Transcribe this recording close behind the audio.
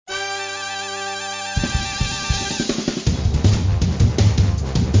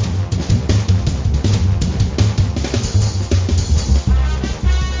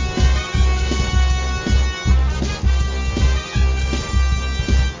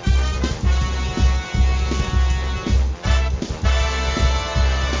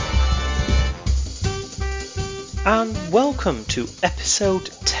welcome to episode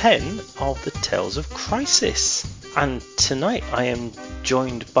 10 of the Tales of Crisis. And tonight I am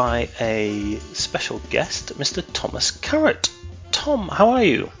joined by a special guest, Mr. Thomas Carrott. Tom, how are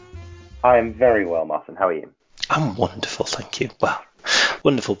you? I am very well, Martin. How are you? I'm wonderful, thank you. Well,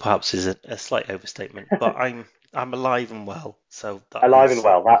 wonderful perhaps is a slight overstatement, but I'm alive and well. So alive and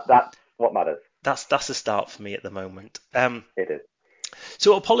well. That's what matters. That's a start for me at the moment. It is.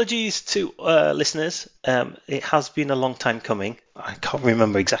 So apologies to listeners. It has been a long time coming. I can't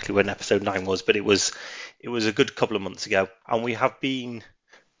remember exactly when episode 9 was, but it was a good couple of months ago. And we have been,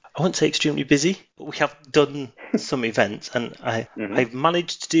 I wouldn't say extremely busy, but we have done some events. And I've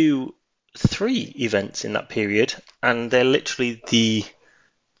managed to do 3 events in that period. And they're literally the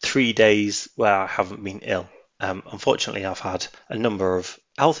 3 days where I haven't been ill. Unfortunately, I've had a number of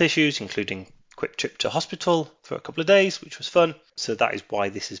health issues, including quick trip to hospital for a couple of days, which was fun. So that is why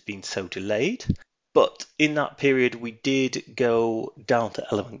this has been so delayed. But in that period, we did go down to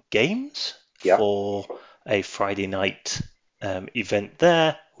Element Games for a Friday night event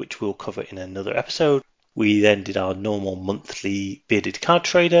there, which we'll cover in another episode. We then did our normal monthly Bearded Card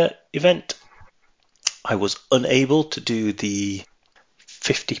Trader event. I was unable to do the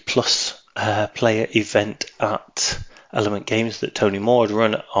 50 plus player event at Element Games that Tony Moore had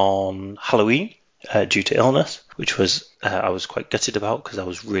run on Halloween due to illness, which was I was quite gutted about because I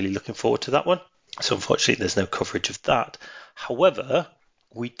was really looking forward to that one. So unfortunately, there's no coverage of that. However,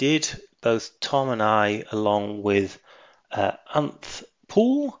 we did, both Tom and I, along with Anth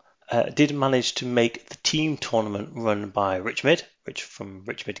Poole, did manage to make the team tournament run by Rich from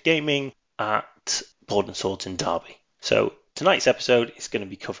Rich Mid Gaming at Board and Swords in Derby. So tonight's episode is going to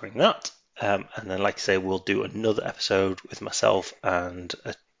be covering that. And then, like I say, we'll do another episode with myself and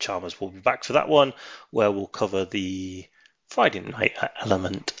Chalmers will be back for that one, where we'll cover the Friday night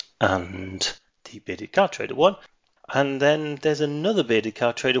Element and the Bearded Card Trader one. And then there's another Bearded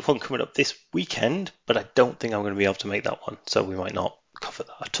Card Trader one coming up this weekend, but I don't think I'm going to be able to make that one, so we might not cover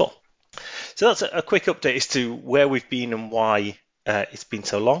that at all. So that's a quick update as to where we've been and why it's been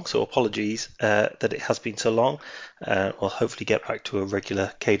so long. So apologies that it has been so long. We'll hopefully get back to a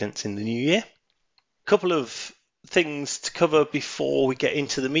regular cadence in the new year. A couple of things to cover before we get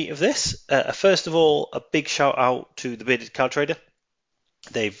into the meat of this. First of all, a big shout out to the Bearded Card Trader.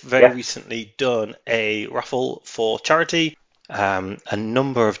 They've very recently done a raffle for charity. A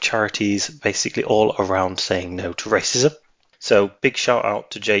number of charities basically all around saying no to racism. So big shout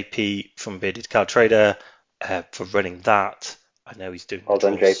out to JP from Bearded Card Trader for running that. I know he's doing the draw.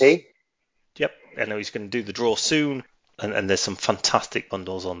 Well done, JP. Yep, I know he's going to do the draw soon. And there's some fantastic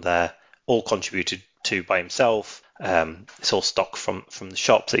bundles on there, all contributed to by himself. It's all stock from the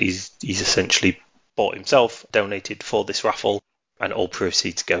shop that he's essentially bought himself, donated for this raffle, and all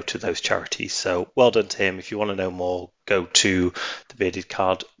proceeds go to those charities. So well done to him. If you want to know more, go to the Bearded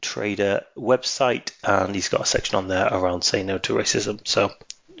Card Trader website, and he's got a section on there around say no to racism. So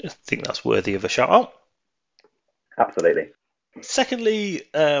I think that's worthy of a shout out. Absolutely. Secondly,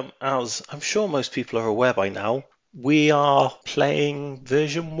 as I'm sure most people are aware by now, we are playing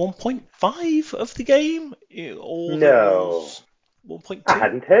version 1.5 of the game. No. 1.2? I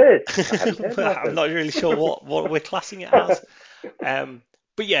hadn't heard. I'm not really sure what we're classing it as.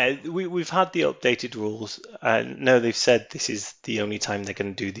 But yeah, we've had the updated rules. No, they've said this is the only time they're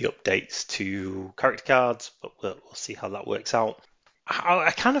going to do the updates to character cards, but we'll see how that works out.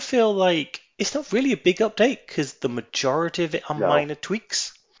 I kind of feel like it's not really a big update because the majority of it are minor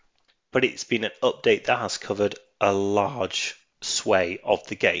tweaks, but it's been an update that has covered a large sway of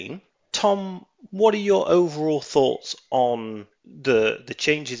the game. Tom, what are your overall thoughts on the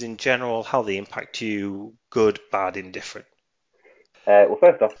changes in general, how they impact you, good, bad, indifferent? Well,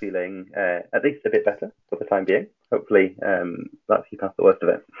 first off, feeling at least a bit better for the time being. Hopefully, that's you past the worst of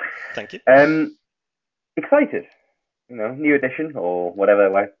it. Thank you. Excited. New edition or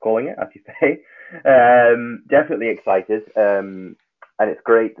whatever we're calling it, as you say. Definitely excited. And it's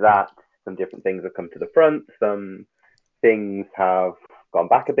great that some different things have come to the front. Some things have gone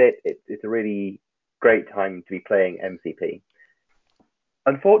back a bit. It's a really great time to be playing MCP.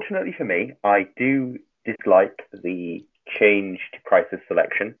 Unfortunately for me, I do dislike the change to crisis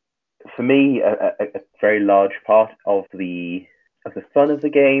selection. For me, a very large part of the fun of the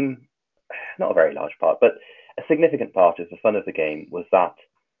game, not a very large part, but a significant part of the fun of the game was that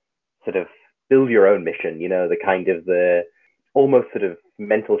sort of build your own mission, the kind of the almost sort of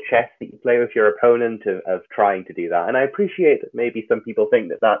mental chess that you play with your opponent of trying to do that. And I appreciate that maybe some people think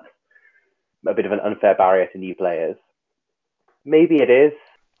that that's a bit of an unfair barrier to new players. Maybe it is.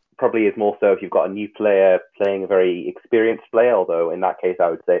 Probably is more so if you've got a new player playing a very experienced player, although in that case I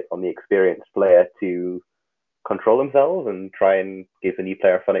would say it's on the experienced player to control themselves and try and give the new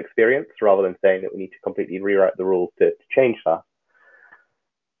player a fun experience, rather than saying that we need to completely rewrite the rules to change that.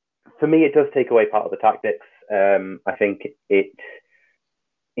 For me, it does take away part of the tactics. I think it,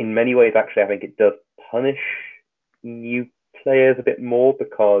 in many ways, actually, I think it does punish new players a bit more,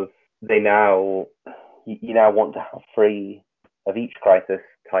 because you now want to have 3 of each crisis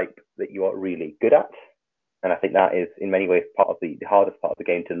type that you are really good at. And I think that is, in many ways, part of the hardest part of the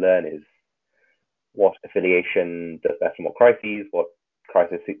game to learn, is what affiliation does best and what crises, what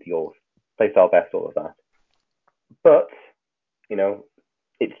crisis suits your playstyle best, all of that. But,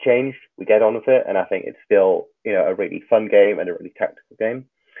 it's changed. We get on with it, and I think it's still, a really fun game and a really tactical game.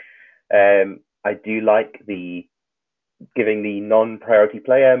 I do like giving the non-priority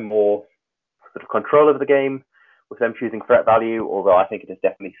player more sort of control over the game, with them choosing threat value, although I think it has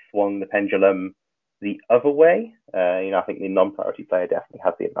definitely swung the pendulum the other way. I think the non-priority player definitely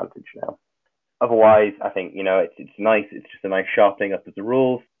has the advantage now. Otherwise, I think, it's nice. It's just a nice sharpening up of the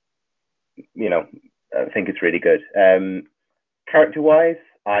rules. I think it's really good. Character-wise,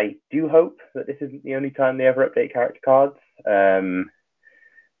 I do hope that this isn't the only time they ever update character cards.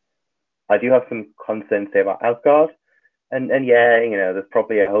 I do have some concerns to say about Asgard. And yeah, there's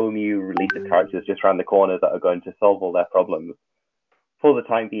probably a whole new release of characters just around the corner that are going to solve all their problems for the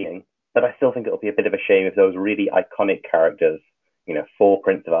time being. But I still think it'll be a bit of a shame if those really iconic characters, for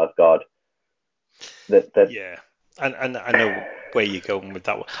Prince of Asgard, Yeah, and I know where you're going with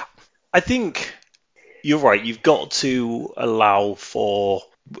that one. I think you're right. You've got to allow for,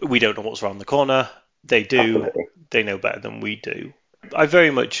 we don't know what's around the corner. They do. Absolutely. They know better than we do. I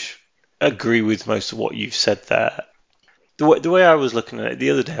very much agree with most of what you've said there. The way I was looking at it the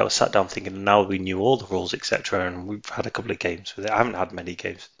other day, I was sat down thinking, now we knew all the rules, etc., and we've had a couple of games with it. I haven't had many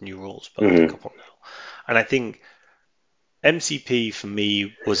games with new rules, but I've had a couple now. And I think MCP for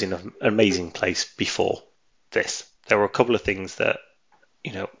me was in an amazing place before this. There were a couple of things that,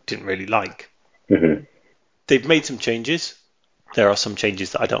 didn't really like. Mm-hmm. They've made some changes. There are some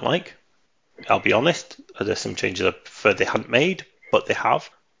changes that I don't like. I'll be honest. There's some changes I prefer they hadn't made, but they have.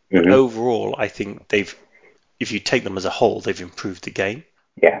 But overall, I think if you take them as a whole, they've improved the game.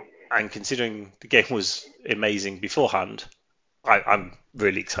 Yeah. And considering the game was amazing beforehand, I'm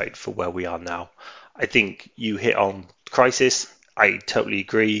really excited for where we are now. I think you hit on Crisis. I totally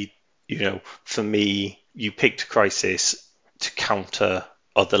agree. For me, you picked Crisis to counter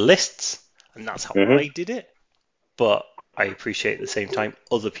other lists, and that's how I did it. But I appreciate at the same time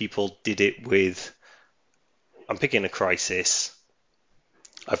other people did it with, I'm picking a Crisis.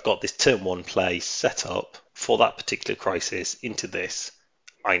 I've got this turn 1 play set up for that particular crisis into this.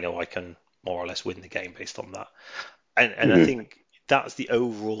 I know I can more or less win the game based on that. And I think that's the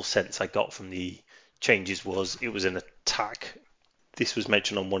overall sense I got from the changes. Was it was an attack. This was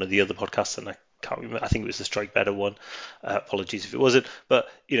mentioned on one of the other podcasts, and I can't remember. I think it was the Strike Better one. Apologies if it wasn't. But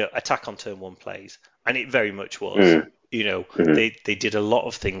attack on turn 1 plays, and it very much was. They did a lot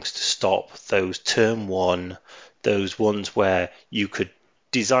of things to stop those turn 1, those ones where you could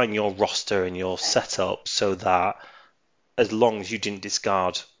design your roster and your setup so that as long as you didn't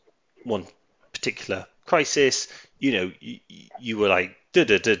discard one particular crisis, you were like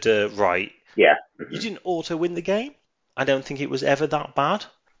right. Yeah. You didn't auto win the game. I don't think it was ever that bad,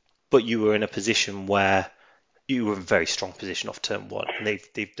 but you were in a position where you were in a very strong position off turn 1, and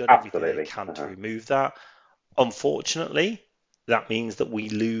they've done everything they can to remove that. Unfortunately, that means that we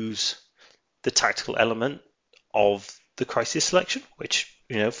lose the tactical element of the crisis selection, which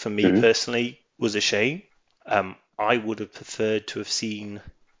for me personally was a shame. I would have preferred to have seen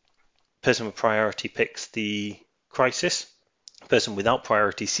person with priority picks the crisis. Person without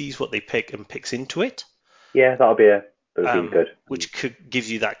priority sees what they pick and picks into it. Yeah, that would be good. Which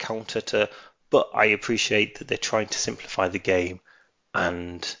gives you that counter to. But I appreciate that they're trying to simplify the game,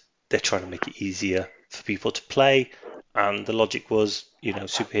 and they're trying to make it easier for people to play. And the logic was,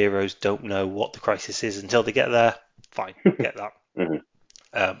 superheroes don't know what the crisis is until they get there. Fine, get that.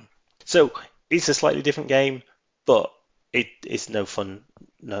 So it's a slightly different game, but it's no fun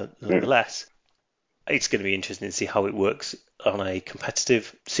nonetheless. It's going to be interesting to see how it works on a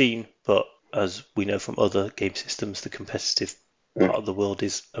competitive scene, but as we know from other game systems, the competitive part of the world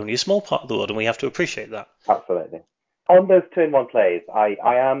is only a small part of the world, and we have to appreciate that. Absolutely. On those turn 1 plays, I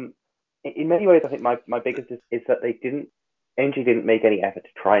am, in many ways, I think my biggest is that AMG didn't make any effort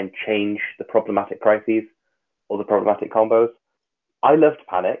to try and change the problematic crises or the problematic combos. I loved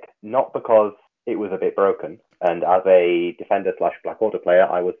Panic, not because it was a bit broken, and as a defender/Black Order player,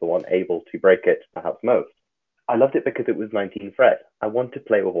 I was the one able to break it perhaps most. I loved it because it was 19 threat. I want to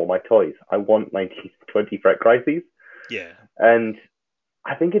play with all my toys. I want 19 20 threat crises. Yeah. And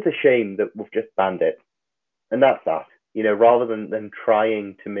I think it's a shame that we've just banned it. And that's that. Rather than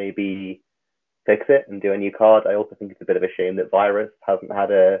trying to maybe fix it and do a new card, I also think it's a bit of a shame that Virus hasn't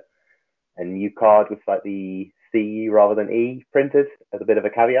had a new card with like the C rather than E printed as a bit of a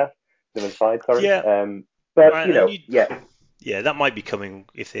caveat, bit of a side, sorry. Yeah, But yeah, yeah, that might be coming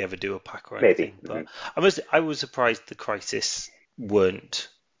if they ever do a pack or maybe. anything. But I was surprised the Crisis weren't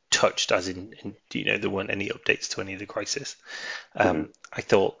touched, as in there weren't any updates to any of the Crisis. I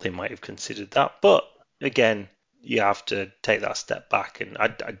thought they might have considered that, but again, you have to take that step back, and I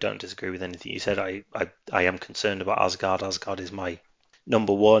don't disagree with anything you said. I am concerned about Asgard. Asgard is my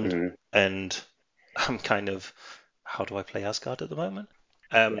number one, and I'm kind of, how do I play Asgard at the moment?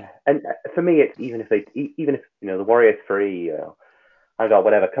 Yeah. And for me, it's even if the Warriors 3, Asgard,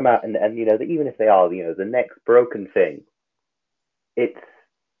 whatever, come out and even if they are the next broken thing,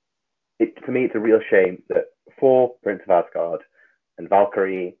 for me it's a real shame that for Prince of Asgard and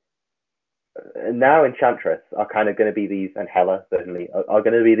Valkyrie and now Enchantress are kind of going to be these, and Hela certainly are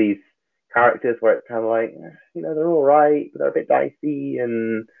going to be these characters where it's kind of like they're all right, but they're a bit dicey.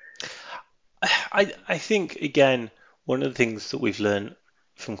 And I think again, one of the things that we've learned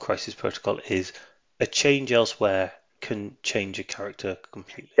from Crisis Protocol is a change elsewhere can change a character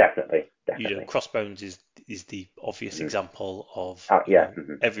completely. Definitely. Crossbones is the obvious example of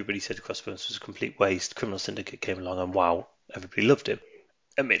everybody said Crossbones was a complete waste. Criminal Syndicate came along and wow, everybody loved him.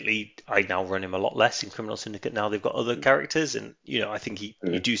 Admittedly, I now run him a lot less in Criminal Syndicate. Now they've got other characters, and I think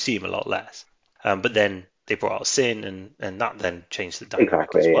you do see him a lot less. But then they brought out Sin, and that then changed the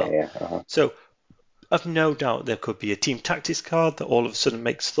dynamic as well. Yeah. So I've no doubt there could be a Team Tactics card that all of a sudden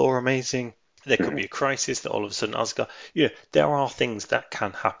makes Thor amazing. There could be a Crisis that all of a sudden Asgard. There are things that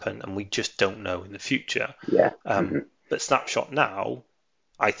can happen, and we just don't know in the future. Yeah. But snapshot now,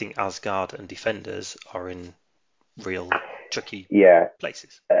 I think Asgard and Defenders are in real tricky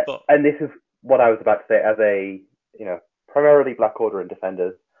places. And this is what I was about to say. As a primarily Black Order and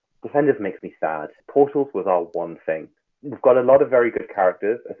Defenders makes me sad. Portals was our one thing. We've got a lot of very good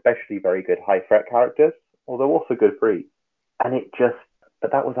characters, especially very good high threat characters, although also good free. And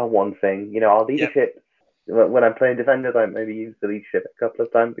but that was our one thing. Our leadership. When I'm playing Defenders, I maybe use the leadership a couple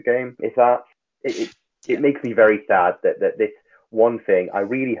of times a game. It makes me very sad that this one thing. I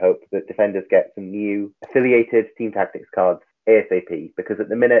really hope that Defenders get some new affiliated Team Tactics cards ASAP, because at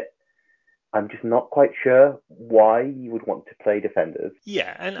the minute I'm just not quite sure why you would want to play Defenders.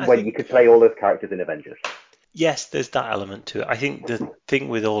 Yeah, and when you could play all those characters in Avengers. Yes, there's that element to it. I think the thing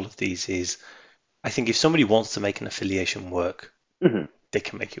with all of these is, I think if somebody wants to make an affiliation work, they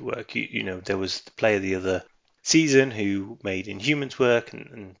can make it work. There was the player the other season who made Inhumans work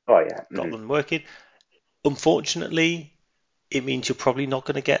and got them working. Unfortunately, it means you're probably not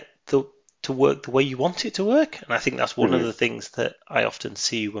going to get to work the way you want it to work. And I think that's one of the things that I often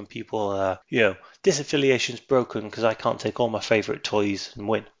see when people are, this affiliation's broken because I can't take all my favorite toys and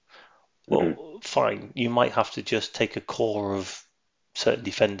win. Well, fine. You might have to just take a core of certain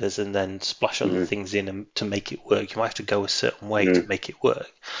Defenders and then splash other things in to make it work. You might have to go a certain way to make it work.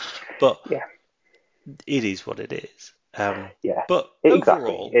 But it is what it is. But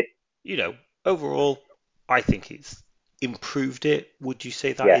overall, overall, I think it's improved it. Would you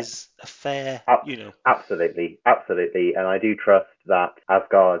say that is a fair, Absolutely. And I do trust that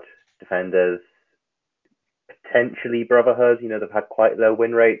Asgard, Defenders, potentially Brotherhood, they've had quite low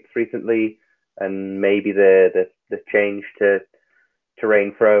win rates recently, and maybe the change to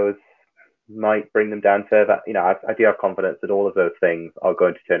terrain throws might bring them down further. I do have confidence that all of those things are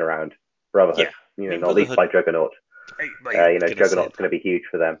going to turn around Brotherhood, not least by Juggernaut. Juggernaut's going to be huge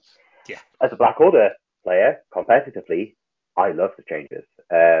for them. Yeah. As a Black Order player, competitively, I love the changes.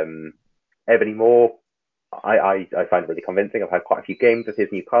 Ebony Maw, I find really convincing. I've had quite a few games with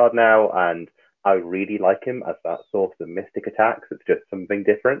his new card now, and I really like him as that source of mystic attacks. It's just something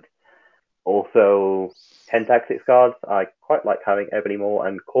different. Also, 10 Tactics cards. I quite like having Ebony Maw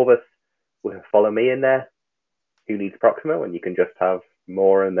and Corvus with a Follow Me in there. Who needs Proxima when you can just have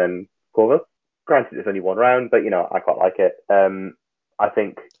Maw and then Corvus? Granted, it's only one round, but I quite like it. I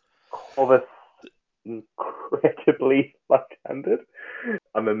think Corvus incredibly left-handed.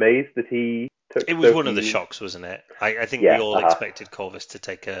 I'm amazed that he took. It was one of the shocks, wasn't it? I think we all expected Corvus to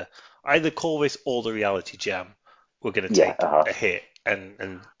take either Corvus or the Reality Gem were going to take a hit,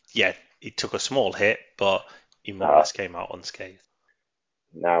 and it took a small hit, but he more or less came out unscathed.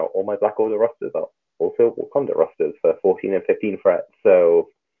 Now, all my Black Order rosters are also Wakanda rosters for 14 and 15 threat, so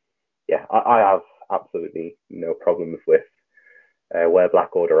I have absolutely no problems with where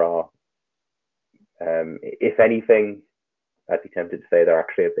Black Order are. If anything, I'd be tempted to say they're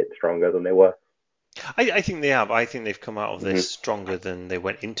actually a bit stronger than they were. I think they have. I think they've come out of this stronger than they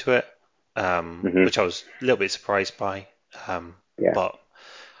went into it. which I was a little bit surprised by. But,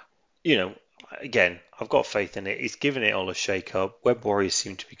 again, I've got faith in it. It's given it all a shake-up. Web Warriors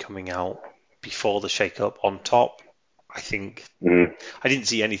seem to be coming out before the shake-up on top. I think I didn't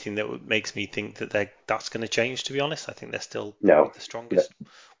see anything that makes me think that that's going to change, to be honest. I think they're still probably the strongest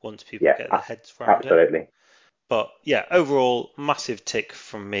once people get their heads around it. But yeah, overall, massive tick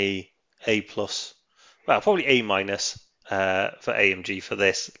from me. A+. Well, probably A- for AMG for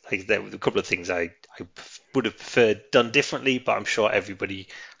this. Like, there were a couple of things I would have preferred done differently, but I'm sure everybody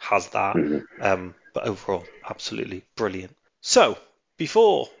has that. But overall, absolutely brilliant. So,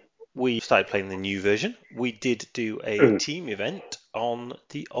 before we started playing the new version, we did do a team event on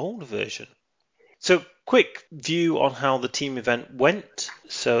the old version. So, quick view on how the team event went.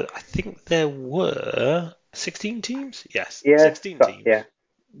 So, I think there were 16 teams? Yes, 16 teams. Yeah.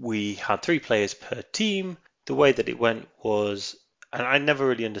 We had 3 players per team. The way that it went was, and I never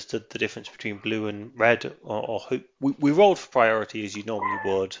really understood the difference between blue and red, or who. We rolled for priority as you normally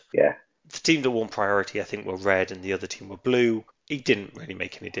would. Yeah. The team that won priority, I think, were red, and the other team were blue. It didn't really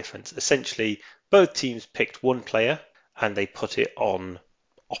make any difference. Essentially, both teams picked one player, and they put it on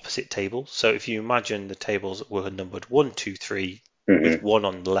opposite tables. So if you imagine the tables were numbered 1, 2, 3, with 1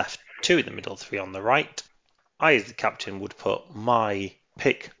 on the left, 2 in the middle, 3 on the right, I, as the captain, would put my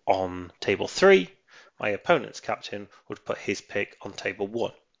pick on table 3. My opponent's captain would put his pick on table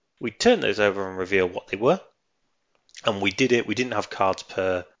 1. We'd turn those over and reveal what they were. And we did it. We didn't have cards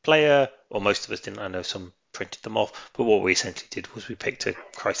per player, or most of us didn't. I know some printed them off. But what we essentially did was we picked a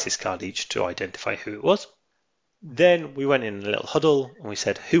crisis card each to identify who it was. Then we went in a little huddle and we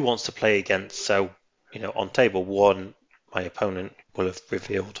said, who wants to play against? So, on table 1, my opponent will have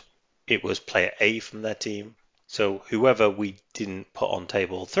revealed it was player A from their team. So whoever we didn't put on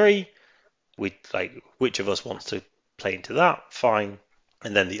table 3, we'd like, which of us wants to play into that? Fine.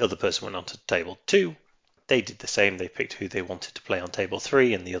 And then the other person went on to table 2. They did the same. They picked who they wanted to play on table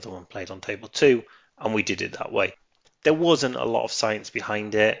 3, and the other one played on table 2, and we did it that way. There wasn't a lot of science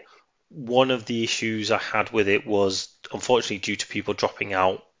behind it. One of the issues I had with it was, unfortunately, due to people dropping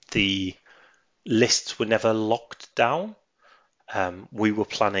out, the lists were never locked down. We were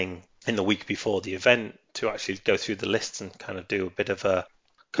planning in the week before the event to actually go through the lists and kind of do a bit of a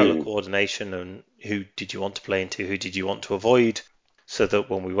color coordination and who did you want to play into, who did you want to avoid, so that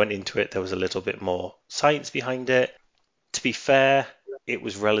when we went into it, there was a little bit more science behind it. To be fair, it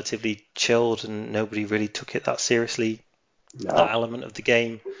was relatively chilled and nobody really took it that seriously, that element of the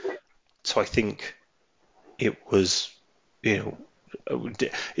game. So I think it was, we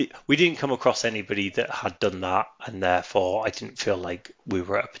didn't come across anybody that had done that, and therefore I didn't feel like we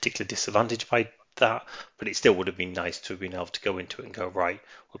were at a particular disadvantage by that. But it still would have been nice to have been able to go into it and go, right,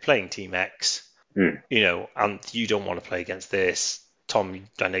 we're playing Team X, and you don't want to play against this. Tom,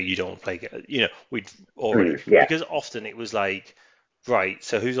 I know you don't want to play, we'd already, because often it was like, right,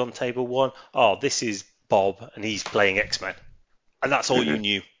 so who's on table 1? Oh, this is Bob, and he's playing X-Men. And that's all you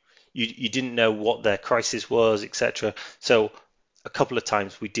knew. You didn't know what their crisis was, etc. So a couple of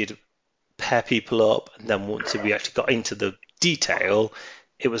times we did pair people up, and then once we actually got into the detail,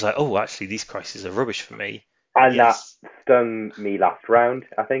 it was like, oh, actually, these crises are rubbish for me. And that stung me last round,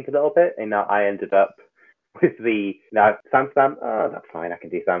 I think, a little bit. And I ended up with Sam. Oh, that's fine. I can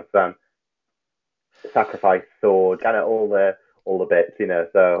do Sam. Sacrifice, sword, kind of all the bits,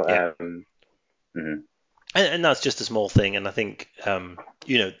 So, yeah. And that's just a small thing. And I think,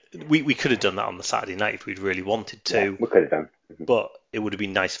 we could have done that on the Saturday night if we'd really wanted to. Yeah, we could have done. But it would have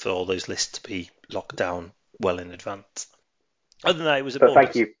been nice for all those lists to be locked down well in advance. Other than that, it was a bonus.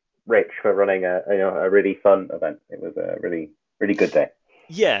 Thank you, Rich, for running a really fun event. It was a really, really good day.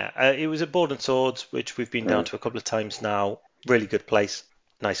 Yeah, it was at Board and Swords, which we've been down to a couple of times now. Really good place,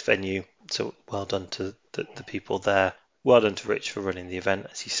 nice venue. So well done to the people there. Well done to Rich for running the event,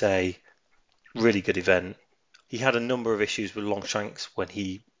 as you say. Really good event. He had a number of issues with Longshanks when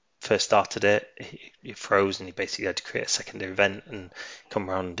he first started it. It froze and he basically had to create a secondary event and come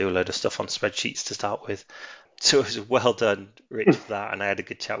around and do a load of stuff on spreadsheets to start with. So it was well done, Rich, for that. And I had a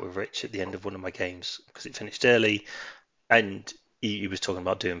good chat with Rich at the end of one of my games because it finished early. And he was talking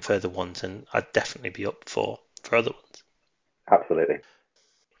about doing further ones, and I'd definitely be up for other ones. Absolutely.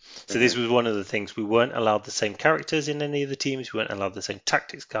 So this was one of the things. We weren't allowed the same characters in any of the teams. We weren't allowed the same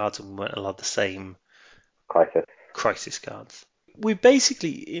tactics cards, and we weren't allowed the same crisis cards. We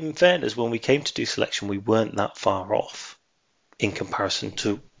basically, in fairness, when we came to do selection, we weren't that far off in comparison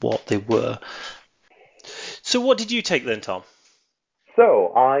to what they were. So what did you take then, Tom?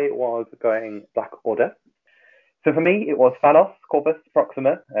 So I was going Black Order. So for me, it was Phalos, Corpus,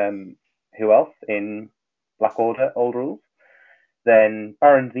 Proxima. Who else in Black Order, Old Rules? Then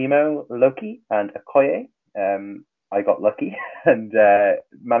Baron Zemo, Loki, and Okoye. I got lucky and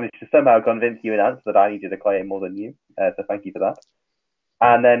managed to somehow convince you and Ant that I needed Okoye more than you. So thank you for that.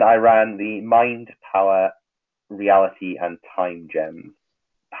 And then I ran the Mind, Power, Reality, and Time gems.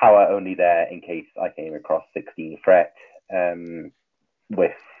 Power only there in case I came across 16 Fret,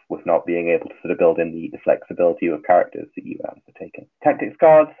 with not being able to sort of build in the flexibility of characters that you have taken. Tactics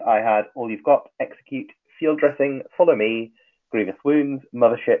cards, I had All You've Got, Execute, Field Dressing, Follow Me, Grievous Wounds,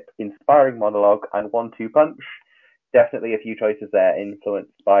 Mothership, Inspiring Monologue, and 1-2 Punch. Definitely a few choices there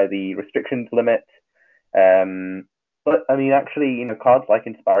influenced by the restrictions limit. But I mean, actually, cards like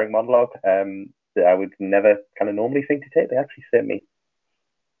Inspiring Monologue, that I would never kind of normally think to take, they actually serve me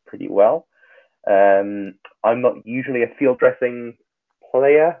pretty well. I'm not usually a field dressing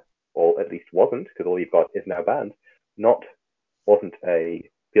player, or at least wasn't, because All You've Got is now banned. Wasn't a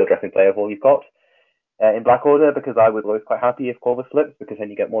field dressing player of All You've Got in Black Order, because I was always quite happy if Corvus slips, because then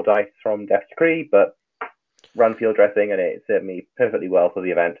you get more dice from Death Decree, but run field dressing, and it served me perfectly well for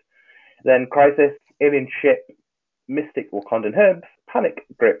the event. Then Crisis, Alien Ship, Mystic Wakandan Herbs, Panic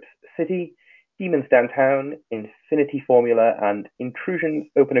Grips City, Demons Downtown, Infinity Formula, and Intrusions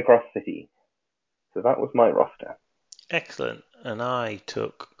Open Across City. So that was my roster. Excellent. And I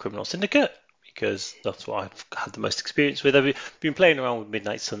took Criminal Syndicate because that's what I've had the most experience with. I've been playing around with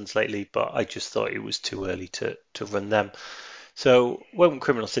Midnight Suns lately, but I just thought it was too early to run them. So went with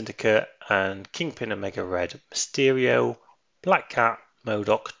Criminal Syndicate and Kingpin, Omega Red, Mysterio, Black Cat,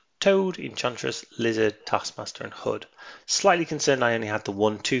 MODOK, Toad, Enchantress, Lizard, Taskmaster, and Hood. Slightly concerned I only had the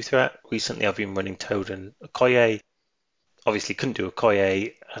 1-2 threat. Recently I've been running Toad and Okoye. Obviously couldn't do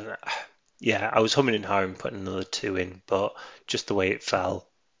Okoye, and yeah, I was humming and hawing putting another 2 in, but just the way it fell,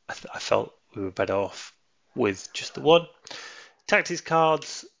 I felt we were better off with just the 1. Tactics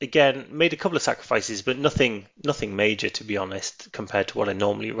cards, again, made a couple of sacrifices, but nothing major, to be honest, compared to what I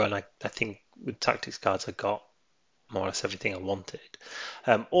normally run. I think with tactics cards, I got more or less everything I wanted.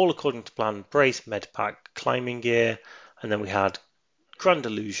 All according to plan: Brace, Medpack, Climbing Gear, and then we had Grand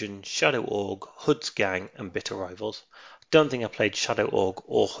Illusion, Shadow Org, Hood's Gang, and Bitter Rivals. Don't think I played Shadow Org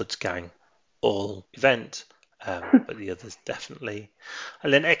or Hood's Gang all event, but the others definitely.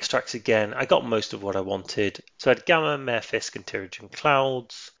 And then extracts again, I got most of what I wanted. So I had Gamma, Marefisk, and Terrigen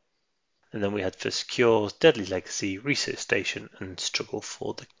Clouds. And then we had for Secures, Deadly Legacy, Research Station, and Struggle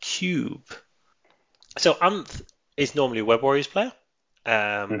for the Cube. So Anth is normally a Web Warriors player,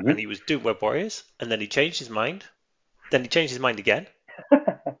 and he was doing Web Warriors, and then he changed his mind. Then he changed his mind again.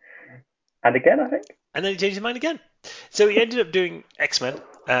 And again, I think. And then he changed his mind again. So he ended up doing X-Men,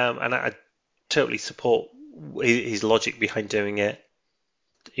 and I totally support his logic behind doing it.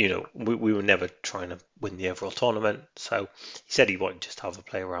 We were never trying to win the overall tournament, so he said he wanted just to have a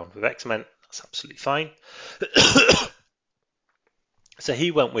play around with X-Men. That's absolutely fine. So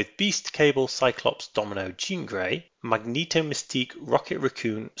he went with Beast, Cable, Cyclops, Domino, Jean Grey, Magneto, Mystique, Rocket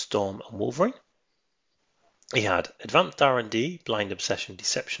Raccoon, Storm, and Wolverine. He had Advanced R&D, Blind Obsession,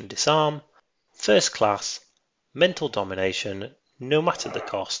 Deception, Disarm, First Class, Mental Domination, No Matter the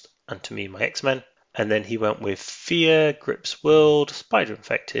Cost, and To Me, My X-Men. And then he went with Fear, Grips World, Spider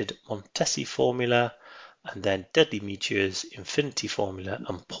Infected, Montesi Formula, and then Deadly Meteors, Infinity Formula,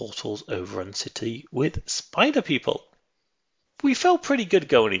 and Portals Overrun City with Spider People. We felt pretty good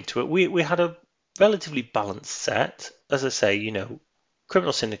going into it. We had a relatively balanced set. As I say,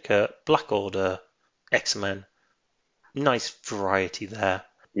 Criminal Syndicate, Black Order, X-Men, nice variety there.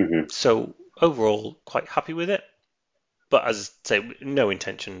 Mm-hmm. So overall, quite happy with it. But as I say, no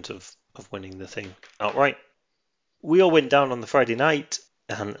intentions of winning the thing outright. We all went down on the Friday night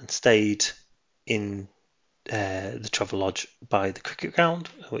and stayed in the Travel Lodge by the cricket ground,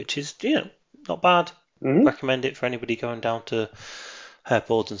 which is, not bad. Mm-hmm. Recommend it for anybody going down to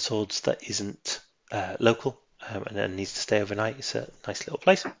Boards and Swords that isn't local and then needs to stay overnight. It's a nice little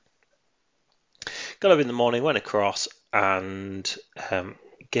place. Got up in the morning, went across, and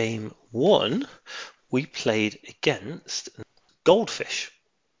game 1 we played against Goldfish.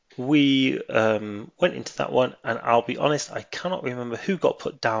 We went into that one, and I'll be honest, I cannot remember who got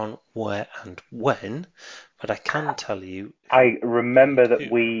put down where and when, but I can tell you. I remember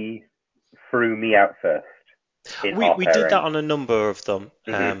that we threw me out first. We did that on a number of them,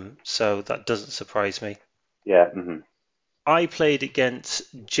 Mm-hmm. so that doesn't surprise me. Yeah. Mm-hmm. I played against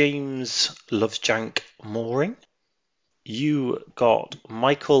James Lovejank Mooring. You got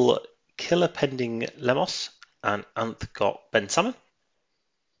Michael Killer Pending Lemos, and Anth got Ben Salmon.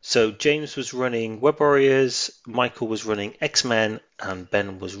 So James was running Web Warriors, Michael was running X-Men, and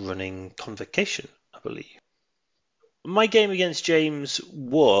Ben was running Convocation, I believe. My game against James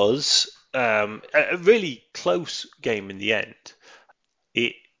was a really close game in the end,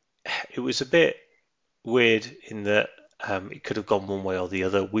 it was a bit weird in that it could have gone one way or the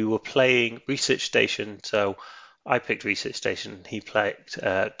other. We were playing Research Station, so I picked Research Station, and he picked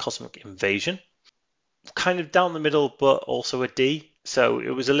Cosmic Invasion. Kind of down the middle, but also a D. So it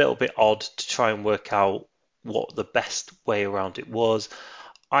was a little bit odd to try and work out what the best way around it was.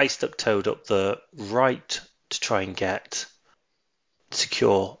 I stuck Toad up the right to try and get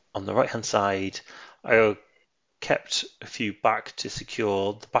secure on the right hand side. I kept a few back to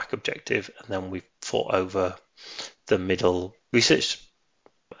secure the back objective, and then we fought over the middle research,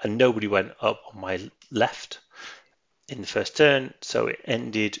 and nobody went up on my left in the first turn, so it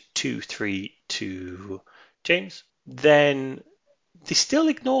ended 2-3 to James. Then they still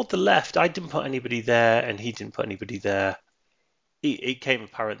ignored the left. I didn't put anybody there, and he didn't put anybody there. It became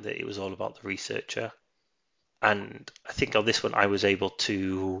apparent that it was all about the researcher. And I think on this one, I was able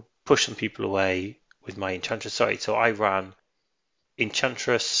to push some people away with my Enchantress. Sorry, so I ran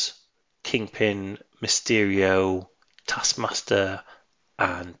Enchantress, Kingpin, Mysterio, Taskmaster,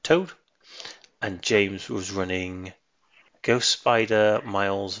 and Toad. And James was running Ghost Spider,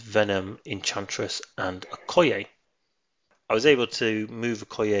 Miles, Venom, Enchantress, and Okoye. I was able to move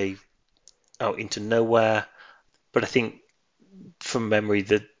Okoye out into nowhere, but I think from memory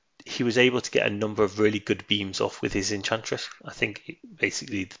that he was able to get a number of really good beams off with his Enchantress. I think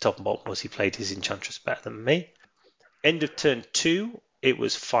basically the top and bottom was he played his Enchantress better than me. End of turn 2, it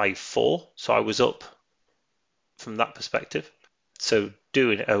was 5-4, so I was up from that perspective. So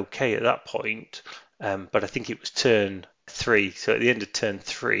doing okay at that point, but I think it was turn 3. So at the end of turn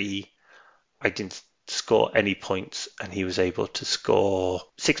 3, I didn't score any points, and he was able to score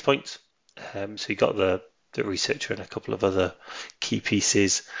 6 points. So he got the researcher and a couple of other key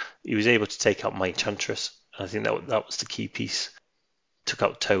pieces. He was able to take out my Enchantress. I think that was the key piece. Took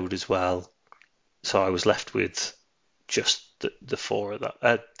out Toad as well. So I was left with just the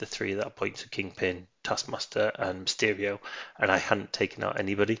three at that point, so Kingpin, Taskmaster, and Mysterio, and I hadn't taken out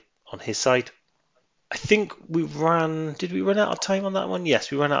anybody on his side. I think did we run out of time on that one?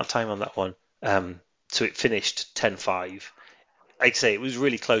 Yes, we ran out of time on that one. So it finished 10-5. I'd say it was a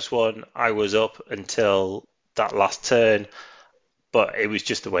really close one. I was up until that last turn, but it was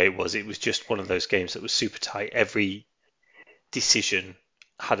just the way it was. It was just one of those games that was super tight. Every decision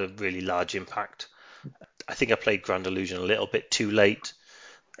had a really large impact. I think I played Grand Illusion a little bit too late.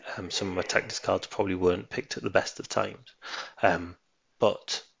 Some of my tactics cards probably weren't picked at the best of times.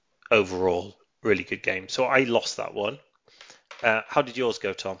 But overall, really good game. So I lost that one. How did yours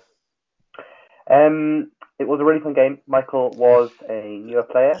go, Tom? It was a really fun game. Michael was a newer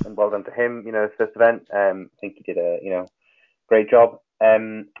player, and well done to him. His first event. I think he did a great job.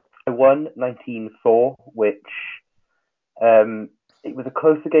 I won 19-4, which it was a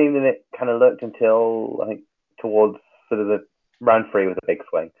closer game than it kind of looked until I think towards sort of the round 3 was a big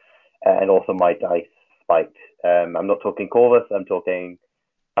swing, and also my dice spiked. I'm not talking Corvus. I'm talking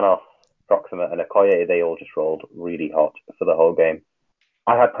Thanos, Proxima, and Okoye. They all just rolled really hot for the whole game.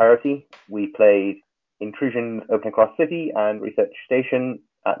 I had priority. We played Intrusions, Open Across City, and Research Station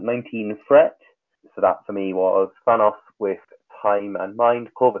at 19 fret. So that for me was Thanos with Time and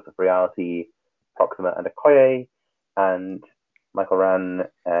Mind, Corvus of Reality, Proxima, and Okoye. And Michael ran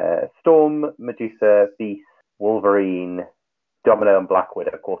Storm, Medusa, Beast, Wolverine, Domino, and Black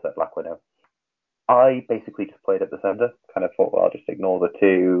Widow, Corset Black Widow. I basically just played at the center, kind of thought, well, I'll just ignore the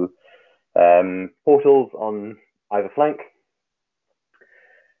two portals on either flank.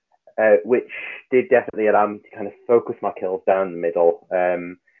 Which did definitely allow me to kind of focus my kills down the middle.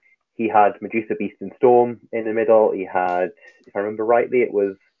 He had Medusa, Beast, and Storm in the middle. He had, if I remember rightly, it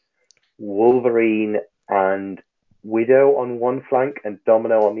was Wolverine and Widow on one flank and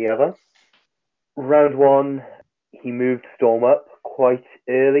Domino on the other. Round 1, he moved Storm up quite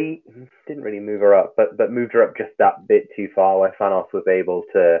early. Didn't really move her up, but moved her up just that bit too far where Thanos was able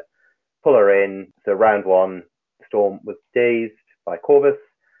to pull her in. So round 1, Storm was dazed by Corvus.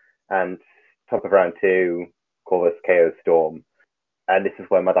 And top of round 2, Corvus KO Storm. And this is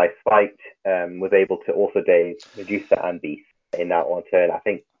where my dice spiked. Was able to also daze Medusa and Beast in that one turn. I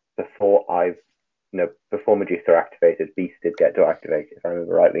think before Medusa activated, Beast did get to activate, if I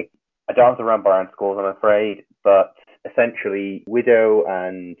remember rightly. I danced around by round scores, I'm afraid, but essentially Widow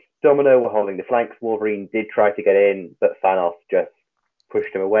and Domino were holding the flanks. Wolverine did try to get in, but Thanos just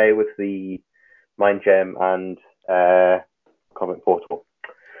pushed him away with the Mind Gem and Cosmic Portal.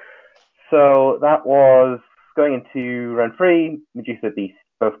 So that was going into round 3, Medusa, Beast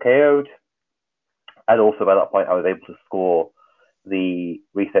both KO'd. And also by that point, I was able to score the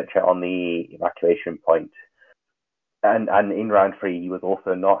researcher on the evacuation point. And in round 3, he was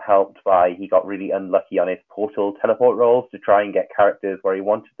also not helped by, he got really unlucky on his portal teleport rolls to try and get characters where he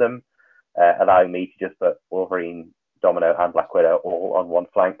wanted them, allowing me to just put Wolverine, Domino, and Black Widow all on one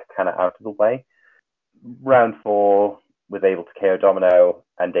flank, kind of out of the way. Round 4, was able to KO Domino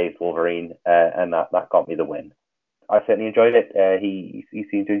and Dave's Wolverine, and that got me the win. I certainly enjoyed it. He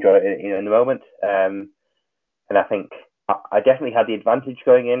seemed to enjoy it in the moment, and I think I definitely had the advantage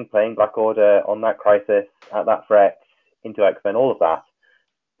going in, playing Black Order on that Crisis, at that threat, into X-Men, all of that.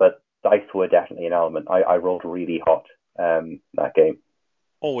 But dice were definitely an element. I rolled really hot that game.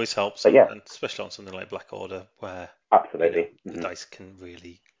 Always helps, But yeah, and especially on something like Black Order, where absolutely the dice can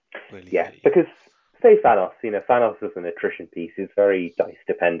really hurt you. Because say Thanos, Thanos is an attrition piece. He's very dice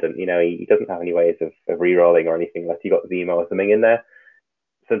dependent. He doesn't have any ways of re-rolling or anything unless you got Zemo or something in there.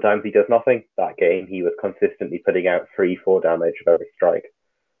 Sometimes he does nothing. That game, he was consistently putting out 3-4 damage of every strike.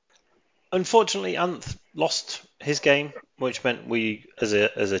 Unfortunately, Anth lost his game, which meant we, as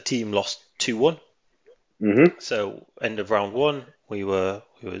a team, lost 2-1. Mm-hmm. So end of round 1, we were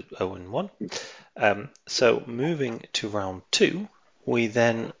 0-1. So moving to round 2, we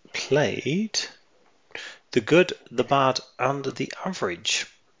then played the good, the bad, and the average.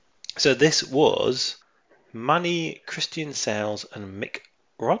 So this was Manny, Christian Sales, and Mick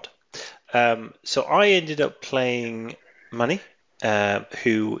Rod. So I ended up playing Manny,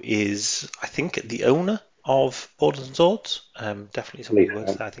 who is, I think, the owner of Borders and Swords. Definitely somebody who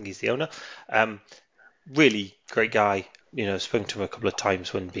works there. I think he's the owner. Really great guy. Spoken to him a couple of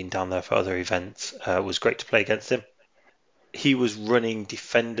times when been down there for other events. It was great to play against him. He was running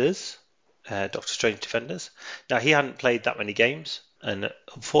Defenders, Doctor Strange Defenders. Now, he hadn't played that many games, and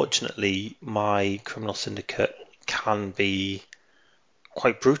unfortunately, my Criminal Syndicate can be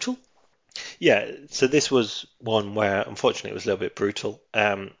quite brutal. Yeah, so this was one where, unfortunately, it was a little bit brutal.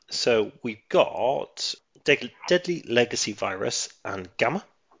 So we've got Deadly Legacy Virus and Gamma.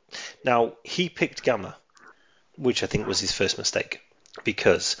 Now, he picked Gamma, which I think was his first mistake,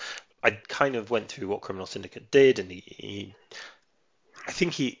 because I kind of went through what Criminal Syndicate did, and I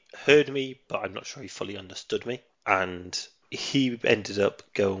think he heard me, but I'm not sure he fully understood me. And he ended up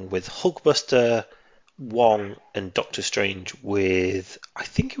going with Hulkbuster, Wong, and Doctor Strange with, I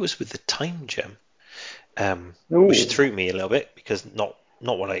think it was with the Time Gem, which threw me a little bit because not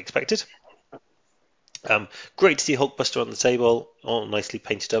what I expected. Great to see Hulkbuster on the table, all nicely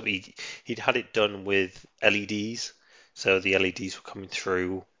painted up. He'd had it done with LEDs, so the LEDs were coming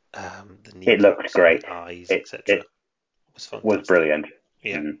through the knee. It looked great. The eyes, etc. It was brilliant.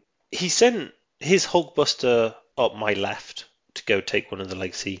 Yeah. He sent his Hulkbuster up my left to go take one of the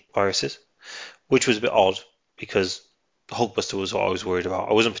legacy viruses, which was a bit odd because Hulkbuster was what I was worried about.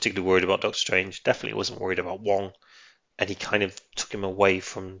 I wasn't particularly worried about Doctor Strange. Definitely wasn't worried about Wong, and he kind of took him away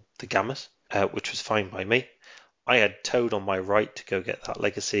from the Gammas, which was fine by me. I had Toad on my right to go get that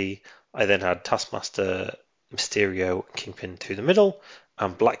legacy. I then had Taskmaster, Mysterio, and Kingpin through the middle,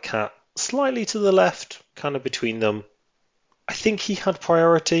 and Black Cat slightly to the left, kind of between them. I think he had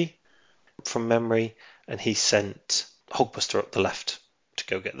priority from memory, and he sent Hulkbuster up the left to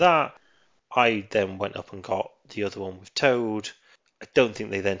go get that. I then went up and got the other one with Toad. I don't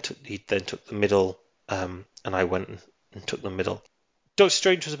think he then took the middle, and I went and took the middle. Doctor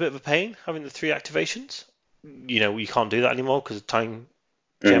Strange was a bit of a pain having the 3 activations. You can't do that anymore because the time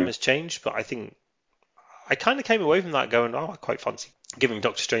gem has changed. But I think I kind of came away from that going, I quite fancy giving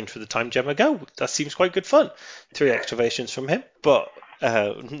Doctor Strange for the time gem a go. That seems quite good fun. 3 activations from him, but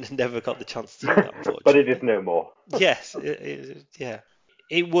never got the chance to do that, unfortunately. But it is no more. Yes, yeah.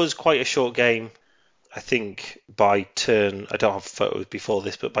 It was quite a short game. I think by turn, I don't have photos before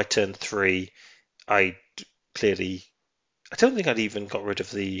this, but by turn 3, I don't think I'd even got rid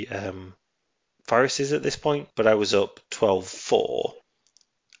of the viruses at this point, but I was up 12-4.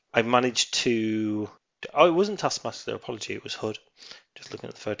 I managed to... Oh, it wasn't Taskmaster, apology, it was Hood. Just looking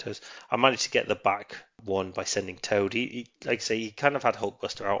at the photos. I managed to get the back one by sending Toad. He like I say, he kind of had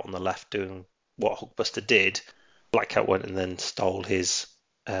Hulkbuster out on the left doing what Hulkbuster did. Black Cat went and then stole his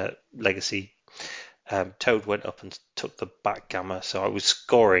legacy. Toad went up and took the back Gamma, so I was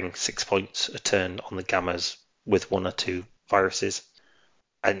scoring 6 points a turn on the Gammas with 1 or 2 viruses.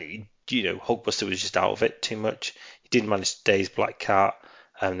 And, Hulkbuster was just out of it too much. He did manage to daze Black Cat,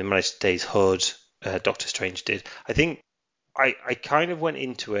 and they managed to daze Hood. Doctor Strange did. I think I kind of went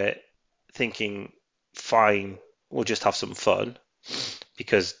into it thinking, fine, we'll just have some fun,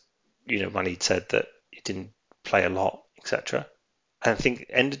 because, Manny said that he didn't play a lot, etc. And I think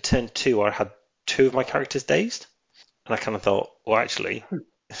end of turn 2, I had 2 of my characters dazed, and I kind of thought, well, actually,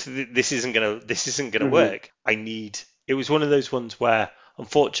 this isn't gonna work. It was one of those ones where,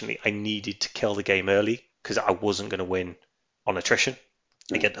 unfortunately, I needed to kill the game early because I wasn't going to win on attrition.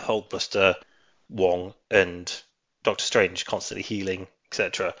 Again, Hulkbuster, Wong, and Doctor Strange constantly healing,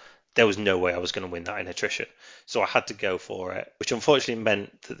 etc. There was no way I was going to win that in attrition. So I had to go for it, which unfortunately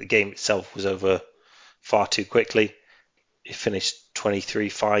meant that the game itself was over far too quickly. It finished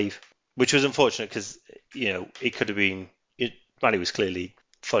 23-5, which was unfortunate because, it could have been. Manny was clearly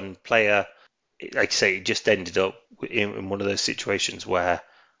a fun player. Like I say, it just ended up in one of those situations where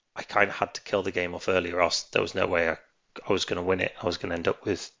I kind of had to kill the game off earlier, or else there was no way I was going to win it. I was going to end up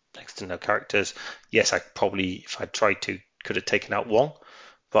with next to no characters. Yes, I probably, if I'd tried to, could have taken out Wong,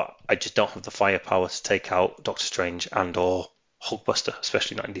 but I just don't have the firepower to take out Doctor Strange and or Hulkbuster,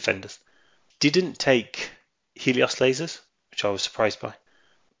 especially not in Defenders. Didn't take Helios lasers, which I was surprised by,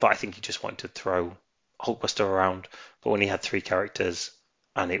 but I think he just wanted to throw Hulkbuster around. But when he had 3 characters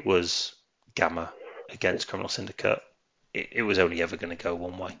and it was Gamma against Criminal Syndicate, it was only ever going to go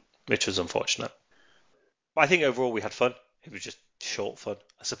one way, which was unfortunate. But I think overall we had fun. It was just short fun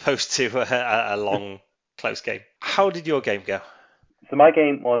as opposed to a long, close game. How did your game go? So my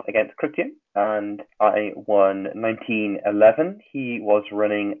game was against Christian, and I won 1911. He was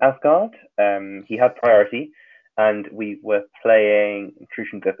running Asgard. He had priority, and we were playing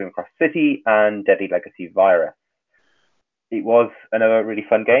Intrusion Goku Across City and Deadly Legacy Virus. It was another really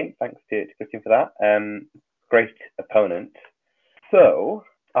fun game. Thanks to Christian for that. Great opponent. So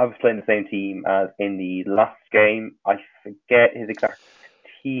I was playing the same team as in the last game. I forget his exact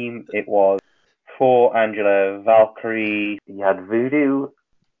team. It was for Angela, Valkyrie. He had Voodoo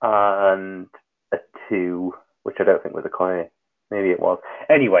and a 2, which I don't think was a coin. Maybe it was.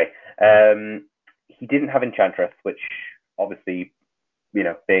 Anyway, he didn't have Enchantress, which obviously,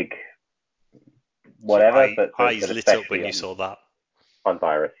 big whatever. But eyes lit up when you saw that. On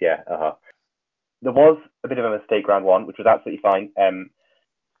Virus, yeah. There was a bit of a mistake round 1, which was absolutely fine.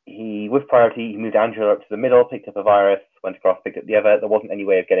 He, with priority, he moved Angela up to the middle, picked up a Virus, went across, picked up the other. There wasn't any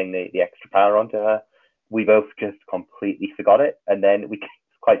way of getting the extra power onto her. We both just completely forgot it. And then it's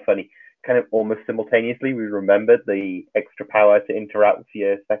quite funny, kind of almost simultaneously, we remembered the extra power to interact with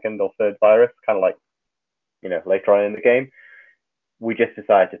your second or third Virus, kind of like, later on in the game. We just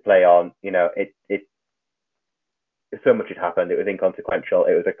decided to play on, so much had happened. It was inconsequential.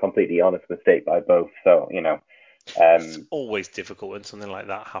 It was a completely honest mistake by both. So, it's always difficult when something like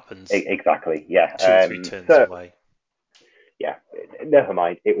that happens. Exactly, yeah. 2-3 turns away. Yeah, never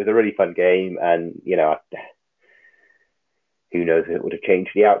mind. It was a really fun game, and who knows if it would have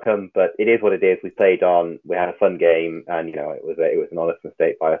changed the outcome. But it is what it is. We played on. We had a fun game, and it was an honest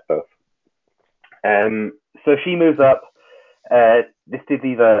mistake by us both. So she moves up. This did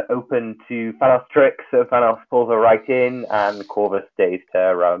leave her open to Thanos' trick, so Thanos pulls her right in, and Corvus stays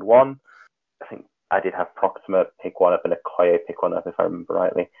to round 1. I think I did have Proxima pick one up and Okoye pick one up, if I remember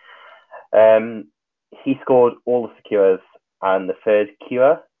rightly. He scored all the secures and the third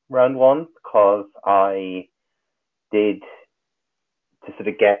cure round 1, because I did, to sort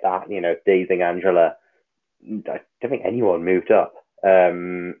of get that, dazing Angela. I don't think anyone moved up,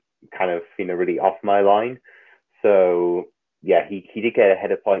 kind of, really off my line. So yeah, he did get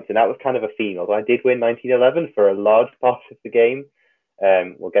ahead of points, and that was kind of a theme. Although I did win 1911 for a large part of the game.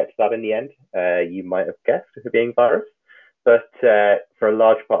 We'll get to that in the end. You might have guessed it being Virus, but for a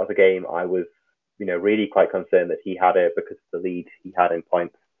large part of the game, I was, really quite concerned that he had it because of the lead he had in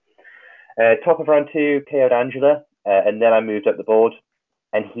points. Top of round 2, KO'd Angela, and then I moved up the board,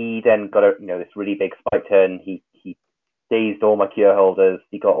 and he then got this really big spike turn. He dazed all my cure holders.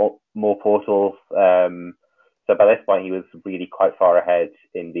 He got more portals. So by this point, he was really quite far ahead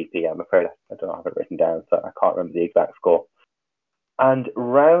in VP. I'm afraid I don't have it written down, so I can't remember the exact score. And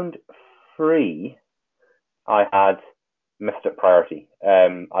round 3, I had messed up priority.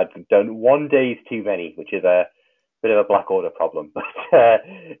 I'd done 1 daze too many, which is a bit of a Black Order problem. But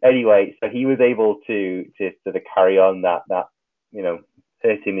anyway, so he was able to sort of carry on that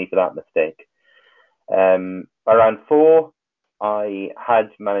hurting me for that mistake. By round 4, I had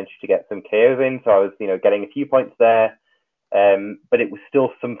managed to get some KOs in, so I was, getting a few points there. But it was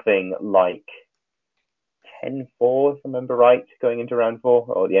still something like 10-4, if I remember right, going into round 4,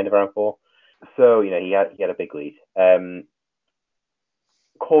 or the end of round 4. So, he had a big lead.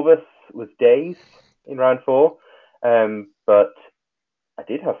 Corvus was dazed in round 4, but I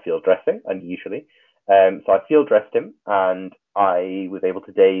did have field dressing, unusually. So I field dressed him, and I was able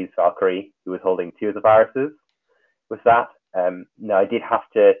to daze Valkyrie, who was holding 2 of the viruses with that. Now, I did have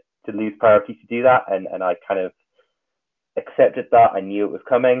to lose priority to do that, and I kind of accepted that. I knew it was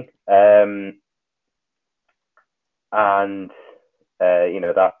coming. It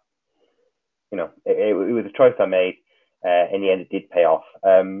was a choice I made. In the end, it did pay off.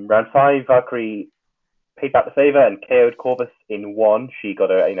 Round 5, Valkyrie paid back the favour and KO'd Corvus in one. She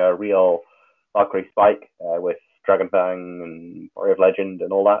got a real Valkyrie spike with Dragon Fang and Warrior of Legend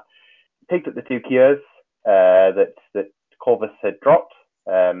and all that. Picked up the 2 cures that Corvus had dropped,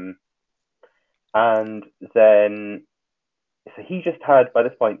 and then so he just had, by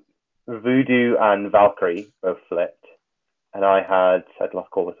this point, Voodoo and Valkyrie both flipped, and I'd lost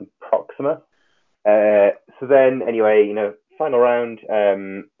Corvus and Proxima. So then, anyway, final round,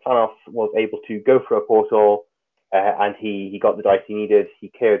 Thanos was able to go through a portal, and he got the dice he needed. He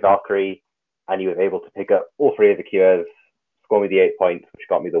KO'd Valkyrie, and he was able to pick up all 3 of the cures, score me the 8 points, which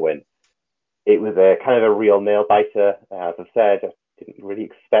got me the win. It was a kind of a real nail biter. As I've said, I didn't really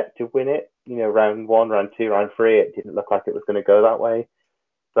expect to win it. Round 1, round 2, round 3, it didn't look like it was going to go that way.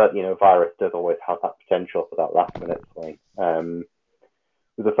 But Virus does always have that potential for that last minute swing. It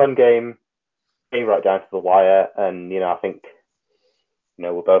was a fun game, came right down to the wire, and I think we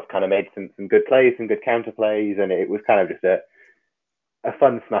both kind of made some good plays, some good counter plays, and it was kind of just a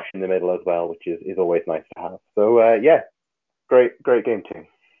fun smash in the middle as well, which is always nice to have. So yeah, great game too.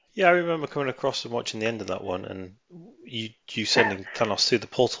 Yeah, I remember coming across and watching the end of that one, and you sending Thanos through the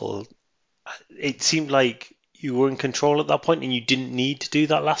portal. It seemed like you were in control at that point, and you didn't need to do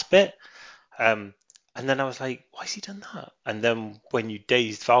that last bit. And then I was like, why has he done that? And then when you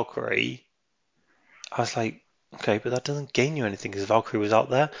dazed Valkyrie, I was like, okay, but that doesn't gain you anything because Valkyrie was out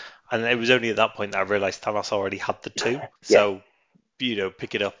there. And it was only at that point that I realized Thanos already had the 2. Yeah. So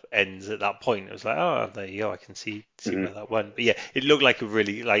pick it up ends at that point. It was like, oh, there you go. I can see where that went. But yeah, it looked like a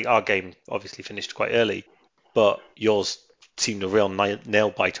really, like, our game obviously finished quite early, but yours seemed a real nail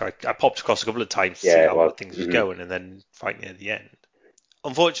biter. I popped across a couple of times to see how things was going, and then right near the end.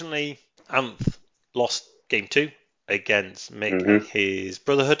 Unfortunately, Anth lost game 2 against Mick and his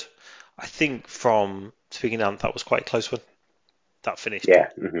Brotherhood. I think from speaking to Anth, that was quite a close one. That finished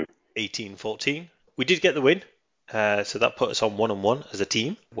 18-14. We did get the win. So that put us on 1-1 as a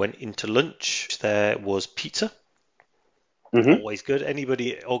team. Went into lunch. There was pizza. Always good.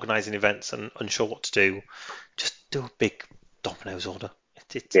 Anybody organising events and unsure what to do, just do a big Domino's order.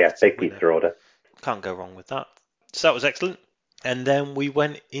 It's big pizza order. Can't go wrong with that. So that was excellent. And then we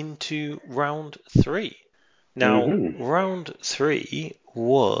went into round 3. Now, round 3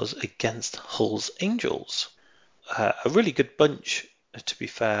 was against Hull's Angels. A really good bunch, to be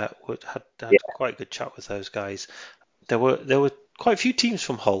fair. Had quite a good chat with those guys. There were quite a few teams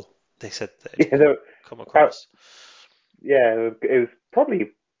from Hull. They said they'd come across. It was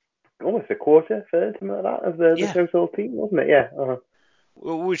probably almost a quarter, third, something like that, of the total team, wasn't it? Yeah.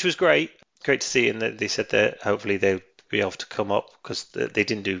 Which was great. Great to see. And they said that hopefully they'll be able to come up, because they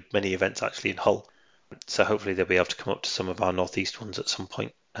didn't do many events actually in Hull. So hopefully they'll be able to come up to some of our northeast ones at some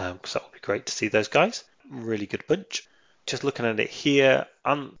point, because that would be great to see those guys. Really good bunch. Just looking at it here,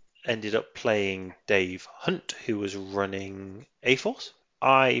 Ant ended up playing Dave Hunt, who was running A-Force.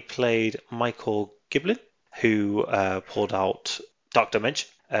 I played Michael Giblin, who pulled out Dark Dimension,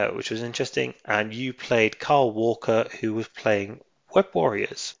 which was interesting. And you played Carl Walker, who was playing Web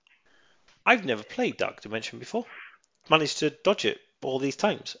Warriors. I've never played Dark Dimension before. Managed to dodge it all these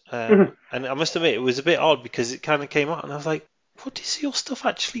times. And I must admit, it was a bit odd because it kind of came out and I was like, what does your stuff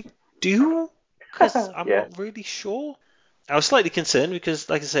actually do? Because I'm not really sure. I was slightly concerned because,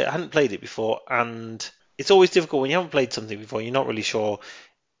 like I said, I hadn't played it before, and it's always difficult when you haven't played something before. You're not really sure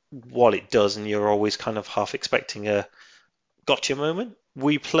what it does, and you're always kind of half expecting a gotcha moment.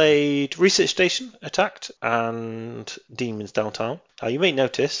 We played Research Station Attacked and Demons Downtown. Now, you may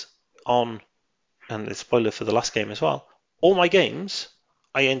notice and it's a spoiler for the last game as well, all my games,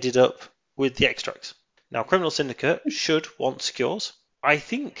 I ended up with the extracts. Now, Criminal Syndicate should want secures. I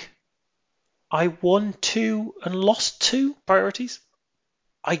think I won 2 and lost 2 priorities.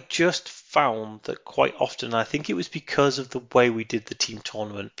 I just found that quite often, I think it was because of the way we did the team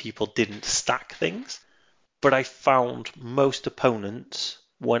tournament, people didn't stack things. But I found most opponents,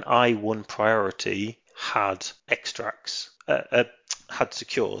 when I won priority, had extracts, had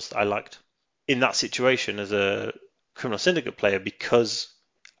secures that I liked. In that situation, as a Criminal Syndicate player, because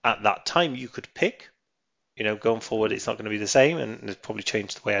at that time you could pick, going forward it's not going to be the same, and it's probably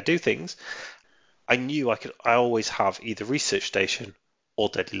changed the way I do things. I knew I always have either Research Station or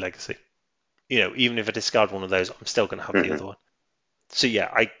Deadly Legacy. Even if I discard one of those, I'm still going to have the other one. So yeah,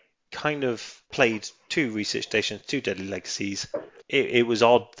 I kind of played 2 Research Stations, 2 Deadly Legacies. It was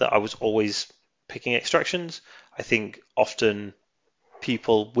odd that I was always picking extractions. I think often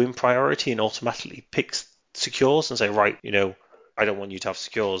people win priority and automatically pick secures and say, right, I don't want you to have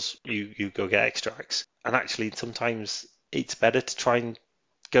secures, you go get extracts. And actually, sometimes it's better to try and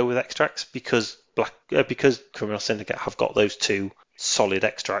go with extracts because Criminal Syndicate have got those 2 solid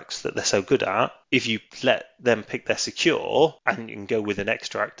extracts that they're so good at. If you let them pick their secure and go with an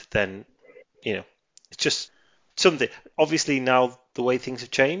extract, then, it's just something. Obviously, now the way things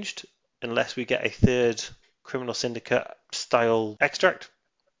have changed, unless we get a third Criminal Syndicate style extract.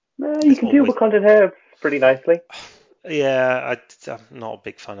 You can do Wakanda Herbs pretty nicely. Yeah, I'm not a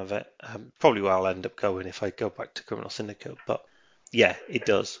big fan of it. Probably where I'll end up going if I go back to Criminal Syndicate, but yeah, it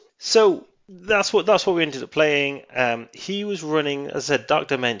does. So that's what we ended up playing. He was running, as I said, Dark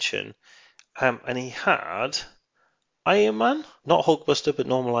Dimension, and he had Iron Man, not Hulkbuster, but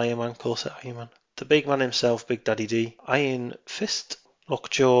normal Iron Man, Corset Iron Man, the big man himself, Big Daddy D, Iron Fist,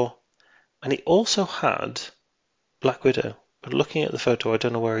 Lockjaw, and he also had Black Widow. But looking at the photo, I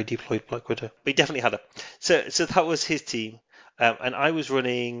don't know where he deployed Black Widow. But he definitely had her. So that was his team. And I was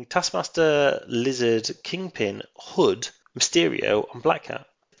running Taskmaster, Lizard, Kingpin, Hood, Mysterio, and Black Cat.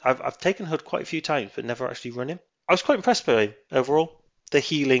 I've taken Hood quite a few times, but never actually run him. I was quite impressed by him overall. The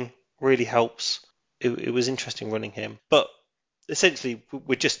healing really helps. It was interesting running him. But essentially,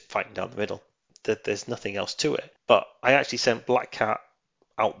 we're just fighting down the middle. There's nothing else to it. But I actually sent Black Cat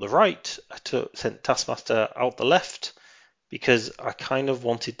out the right. I sent Taskmaster out the left because I kind of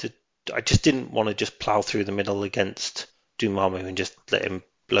wanted to. I just didn't want to just plow through the middle against Dormammu and just let him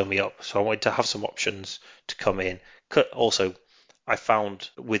blow me up. So I wanted to have some options to come in. Also, I found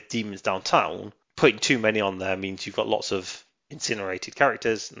with Demons Downtown, putting too many on there means you've got lots of incinerated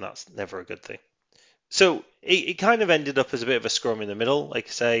characters, and that's never a good thing. So it kind of ended up as a bit of a scrum in the middle. Like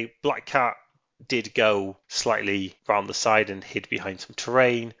I say, Black Cat did go slightly round the side and hid behind some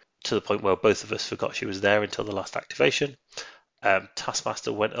terrain to the point where both of us forgot she was there until the last activation.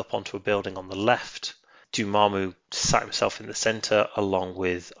 Taskmaster went up onto a building on the left. Dormammu sat himself in the center along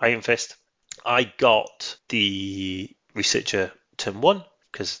with Iron Fist. I got the Researcher turn 1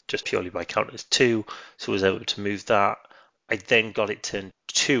 because just purely by count as 2, so I was able to move that. I then got it turn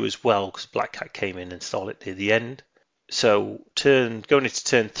 2 as well because Black Cat came in and stole it near the end. So going into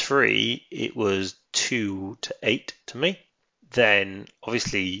turn 3, it was 2 to 8 to me. Then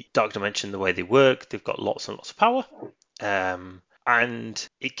obviously Dark Dimension, the way they work, they've got lots and lots of power. And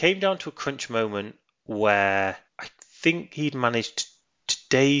it came down to a crunch moment where I think he'd managed to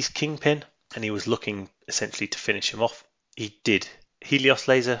daze Kingpin and he was looking essentially to finish him off. He did Helios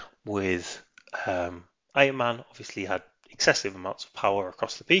Laser with Iron Man, obviously had excessive amounts of power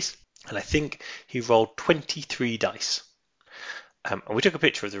across the piece, and I think he rolled 23 dice. And we took a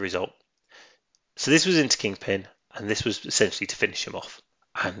picture of the result. So this was into Kingpin, and this was essentially to finish him off.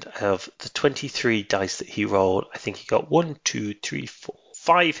 And of the 23 dice that he rolled, I think he got 1, 2, 3, 4,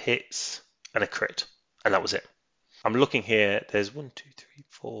 5 hits and a crit. And that was it. I'm looking here. There's 1, 2, 3,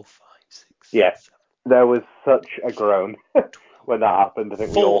 4, 5, 6, yeah, 7. There was such a groan when that happened. I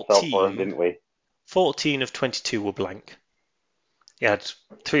think we all felt for him, didn't we? 14 of 22 were blank. He had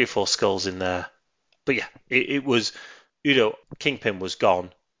 3 or 4 skulls in there. But yeah, it was, Kingpin was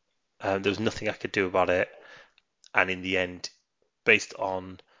gone. There was nothing I could do about it. And in the end, based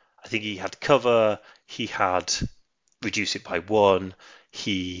on, I think he had cover, he had reduced it by 1,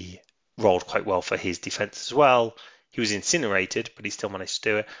 he rolled quite well for his defense as well. He was incinerated, but he still managed to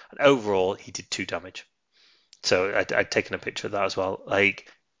do it. And overall, he did 2 damage. So I'd taken a picture of that as well.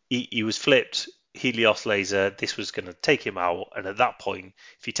 Like, he was flipped, Helios Laser, this was going to take him out. And at that point,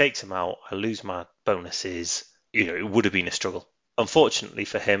 if he takes him out, I lose my bonuses. It would have been a struggle. Unfortunately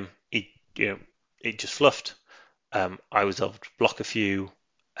for him, it just fluffed. I was able to block a few,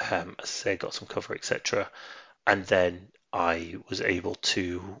 as I say, got some cover, etc. And then I was able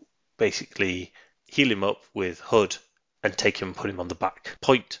to basically heal him up with Hood and take him and put him on the back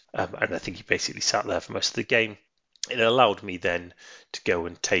point. And I think he basically sat there for most of the game. It allowed me then to go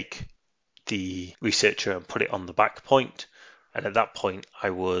and take the Researcher and put it on the back point. And at that point,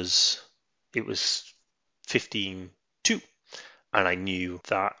 it was 15-2. And I knew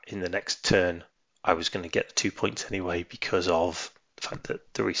that in the next turn, I was going to get the 2 points anyway because of the fact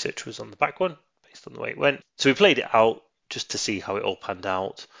that the Researcher was on the back one, based on the way it went. So we played it out just to see how it all panned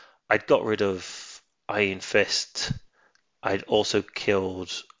out. I'd got rid of Iron Fist. I'd also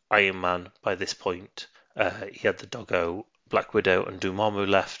killed Iron Man by this point. He had the Doggo, Black Widow, and Dormammu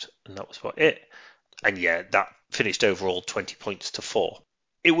left, and that was about it. And yeah, that finished overall 20 points to 4.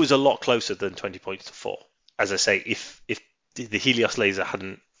 It was a lot closer than 20 points to 4. As I say, if the Helios Laser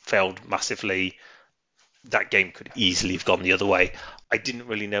hadn't failed massively, that game could easily have gone the other way. I didn't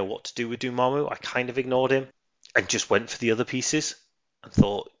really know what to do with Dormammu. I kind of ignored him and just went for the other pieces and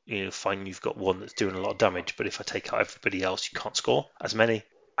thought, fine, you've got one that's doing a lot of damage, but if I take out everybody else, you can't score as many.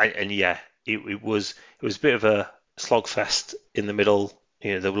 And yeah, it was a bit of a slogfest in the middle.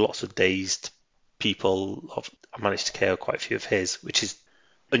 There were lots of dazed I managed to KO quite a few of his, which is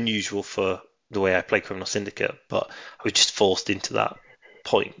unusual for the way I play Criminal Syndicate, but I was just forced into that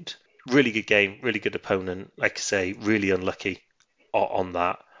point. Really good game, really good opponent. Like I say, really unlucky on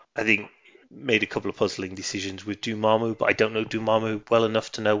that. I think made a couple of puzzling decisions with Dormammu, but I don't know Dormammu well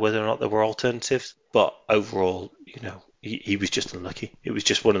enough to know whether or not there were alternatives. But overall, he was just unlucky. It was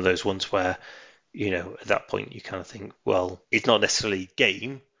just one of those ones where, at that point you kind of think, well, it's not necessarily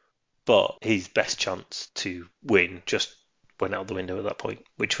game, but his best chance to win just went out the window at that point,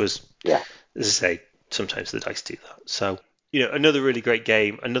 which was, Yeah. as I say, sometimes the dice do that. So, another really great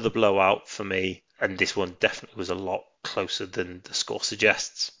game, another blowout for me, and this one definitely was a lot closer than the score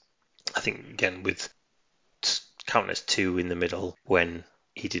suggests. I think, again, with counting as 2 in the middle when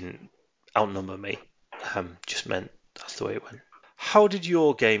he didn't outnumber me, just meant that's the way it went. How did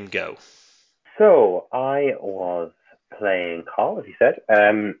your game go? So I was playing Carl, as you said.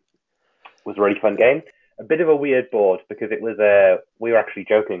 It was a really fun game. A bit of a weird board because it was we were actually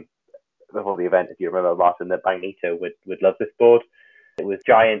joking before the event, if you remember, Martin, that Magneto would love this board. It was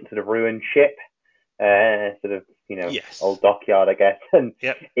giant sort of ruined ship, sort of Yes. old dockyard, I guess, and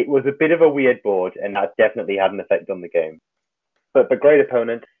Yep. It was a bit of a weird board, and that definitely had an effect on the game. But great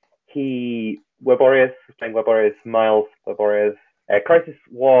opponent. Web Warriors, playing Web Warriors, Miles, Web Warriors. Crisis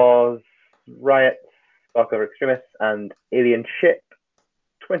was Riot, Sparkover Extremis, and Alien Ship,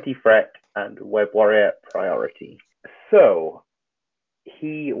 20 Fret, and Web Warrior Priority. So,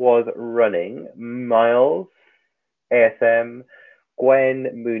 he was running Miles, ASM, Gwen,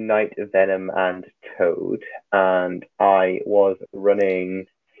 Moon Knight, Venom, and Toad. And I was running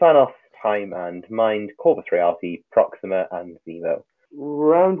Thanos, Time and Mind, Corvus Reality, Proxima, and Zemo.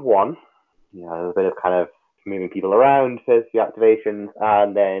 Round 1, a bit of kind of moving people around, first few activations,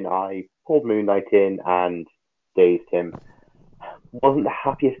 and then I pulled Moon Knight in and dazed him. Wasn't the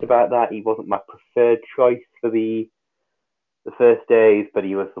happiest about that. He wasn't my preferred choice for the first days, but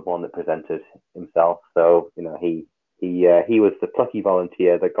he was the one that presented himself. So, he was the plucky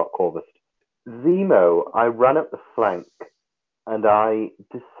volunteer that got Corvus. Zemo, I ran up the flank and I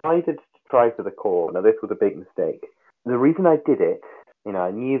decided to try for the core. Now, this was a big mistake. The reason I did it,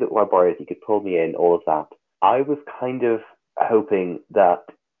 I knew that Web Warriors, he could pull me in, all of that. I was kind of hoping that,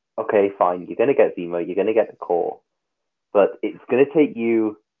 okay, fine, you're going to get Zemo, you're going to get the core, but it's going to take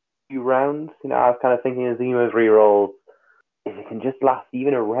you a few rounds. I was kind of thinking of Zemo's rerolls. If it can just last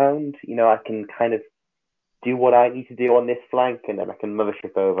even a round, I can kind of do what I need to do on this flank, and then I can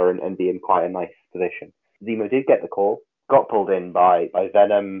mothership over and be in quite a nice position. Zemo did get the call, got pulled in by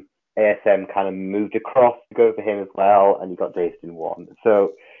Venom. ASM kind of moved across to go for him as well, and he got dazed in 1.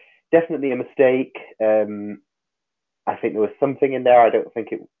 So definitely a mistake. I think there was something in there. I don't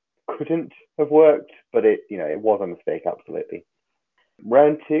think it couldn't have worked, but it was a mistake, absolutely.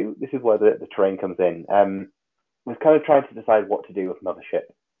 Round 2, this is where the terrain comes in. Was kind of trying to decide what to do with Mothership.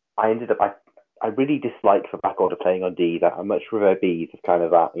 I really dislike for backorder playing on D that I much prefer B's as kind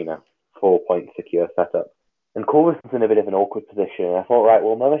of that, 4-point secure setup. And Corvus was in a bit of an awkward position. And I thought, right,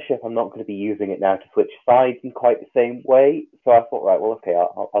 well, Mothership, I'm not going to be using it now to switch sides in quite the same way. So I thought, right, well, okay,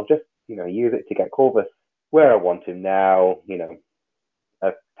 I'll just, use it to get Corvus where I want him now.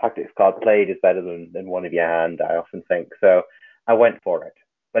 A tactics card played is better than one of your hand, I often think. So I went for it.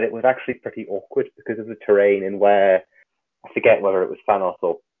 But it was actually pretty awkward because of the terrain and where, I forget whether it was Thanos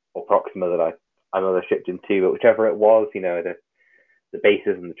or Proxima that I Mothershipped into, but whichever it was, the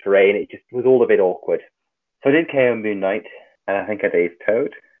bases and the terrain, it just was all a bit awkward. So I did KO Moon Knight, and I think I dazed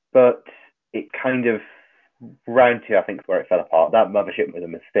Toad, but it kind of, round 2, I think, is where it fell apart. That Mothership was a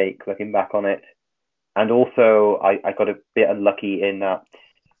mistake, looking back on it. And also, I got a bit unlucky in that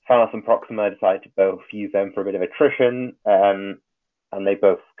Thanos and Proxima decided to both use them for a bit of attrition, and they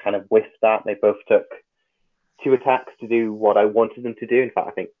both kind of whiffed that. They both took 2 attacks to do what I wanted them to do. In fact,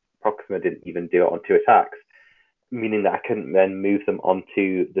 I think Proxima didn't even do it on 2 attacks, meaning that I couldn't then move them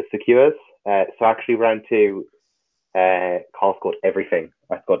onto the secures. So actually, round 2, Carl scored everything.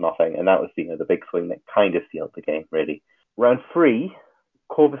 I scored nothing, and that was the big swing that kind of sealed the game, really. Round 3,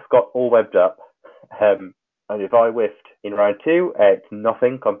 Corvus got all webbed up, and if I whiffed in round 2, it's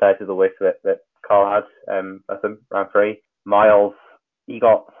nothing compared to the whiff that Carl had at them, round 3. Miles, he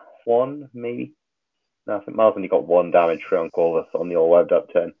got 1, maybe. No, I think Miles only got 1 damage through on Corvus on the all webbed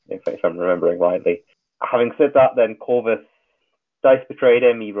up turn, if I'm remembering rightly. Having said that, then Corvus dice betrayed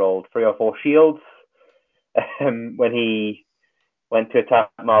him. He rolled 3 or 4 shields when he went to attack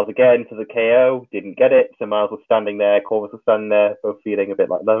Miles again for the KO. Didn't get it, so Miles was standing there. Corvus was standing there, both feeling a bit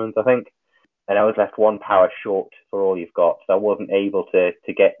like lemons, I think. And I was left 1 power short for all you've got, so I wasn't able to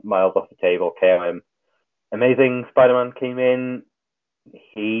get Miles off the table, KO him. Amazing Spider-Man came in.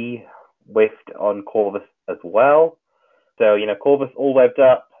 He whiffed on Corvus as well. So, Corvus all webbed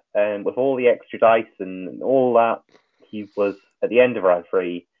up, and with all the extra dice and all that, he was, at the end of round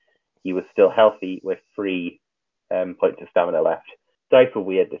 3, he was still healthy with 3 points of stamina left. Dice were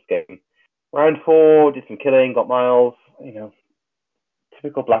weird this game. Round 4, did some killing, got miles,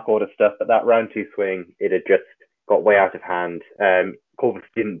 typical Black Order stuff, but that round 2 swing, it had just got way out of hand. Corvus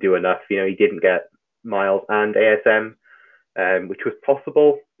didn't do enough. He didn't get miles and ASM, which was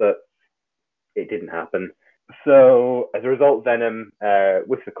possible, but it didn't happen. So as a result, Venom,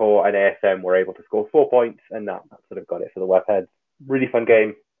 with the core and ASM, were able to score 4 points, and that sort of got it for the Webheads. Really fun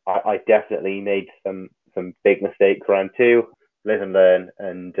game. I definitely made some big mistakes round 2, live and learn,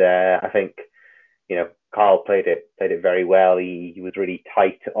 and I think Carl played it very well. He was really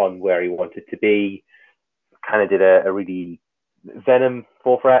tight on where he wanted to be. Kind of did a really Venom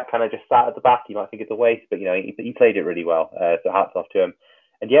 4 threat, kind of just sat at the back. You might think it's a waste, but he played it really well. So hats off to him.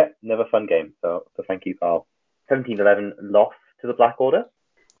 And yeah, another fun game. So thank you, Carl. 17-11 loss to the Black Order.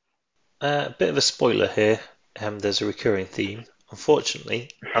 A bit of a spoiler here. There's a recurring theme. Unfortunately,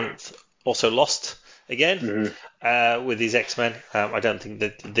 Anth also lost again with his X-Men. I don't think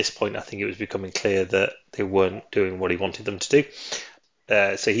that at this point, I think it was becoming clear that they weren't doing what he wanted them to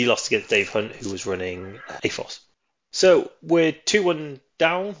do. So he lost against Dave Hunt, who was running A-Force. So we're 2-1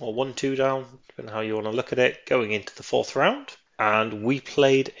 down, or 1-2 down, depending on how you want to look at it, going into the 4th round. And we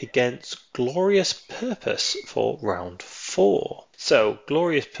played against Glorious Purpose for round 4. So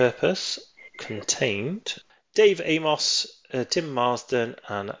Glorious Purpose contained Dave Amos, Tim Marsden,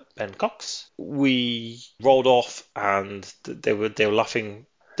 and Ben Cox. We rolled off, and they were laughing.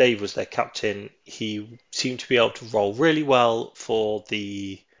 Dave was their captain. He seemed to be able to roll really well for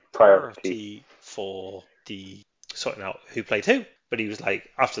the priority for the sorting out who played who. But he was like,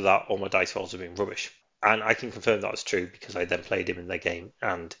 after that, all my dice rolls have been rubbish. And I can confirm that was true because I then played him in their game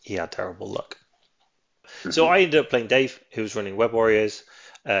and he had terrible luck. Mm-hmm. So I ended up playing Dave, who was running Web Warriors.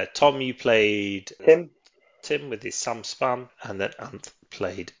 Tom, you played Tim with his Sam Spam, and then Anth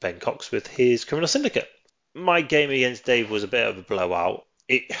played Ben Cox with his Criminal Syndicate. My game against Dave was a bit of a blowout.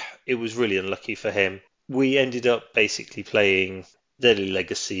 It was really unlucky for him. We ended up basically playing Deadly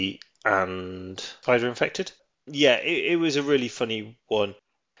Legacy and Spider Infected. Yeah, it was a really funny one.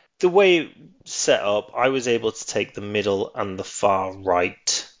 The way it set up, I was able to take the middle and the far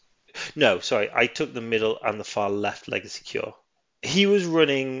right. No, sorry, I took the middle and the far left Legacy Cure. He was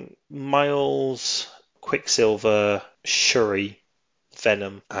running Miles, Quicksilver, Shuri,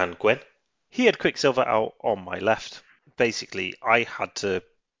 Venom, and Gwen. He had Quicksilver out on my left. Basically, I had to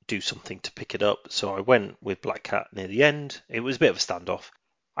do something to pick it up, so I went with Black Cat near the end. It was a bit of a standoff.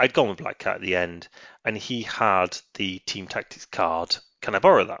 I'd gone with Black Cat at the end, and he had the Team Tactics card. Can I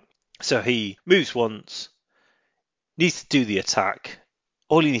borrow that? So he moves once, needs to do the attack.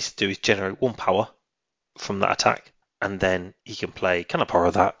 All he needs to do is generate 1 power from that attack, and then he can play, can I borrow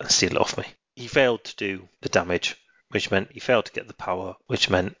that, and steal it off me. He failed to do the damage, which meant he failed to get the power, which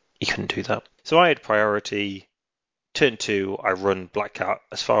meant he couldn't do that. So I had priority. Turn 2, I run Black Cat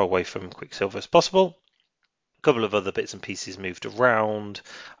as far away from Quicksilver as possible. A couple of other bits and pieces moved around.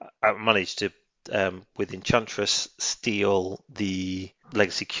 I managed to, with Enchantress, steal the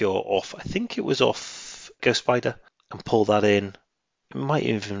Legacy Cure off, I think it was off Ghost Spider, and pull that in. It might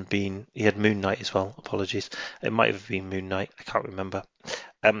even have been, he had Moon Knight as well, apologies. It might have been Moon Knight, I can't remember.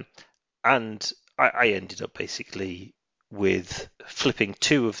 And I ended up basically with flipping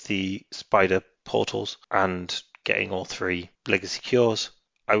 2 of the Spider portals and getting all 3 Legacy Cures.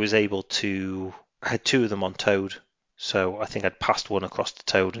 I had 2 of them on Toad, so I think I'd passed 1 across to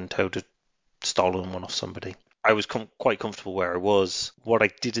Toad, and Toad had stolen 1 off somebody. I was quite comfortable where I was. What I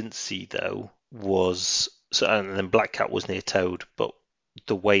didn't see, though, was... and then Black Cat was near Toad, but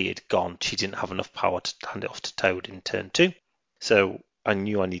the way it'd gone, she didn't have enough power to hand it off to Toad in turn 2. So I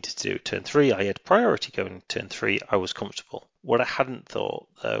knew I needed to do it turn 3. I had priority going turn 3. I was comfortable. What I hadn't thought,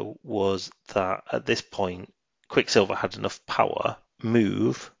 though, was that at this point, Quicksilver had enough power,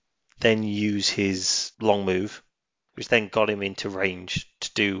 move, then use his long move, which then got him into range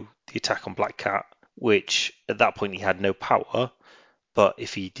to do the attack on Black Cat, which at that point he had no power, but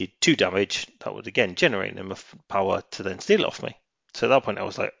if he did 2 damage, that would again generate enough power to then steal it off me. So at that point I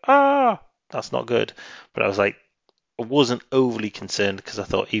was like, that's not good. But I was like, I wasn't overly concerned because I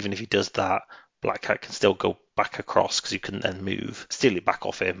thought even if he does that, Black Cat can still go back across because he couldn't then move, steal it back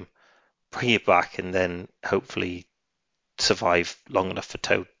off him, bring it back, and then hopefully survive long enough for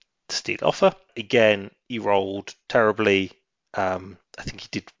Toad to steal it off her. Again, he rolled terribly. I think he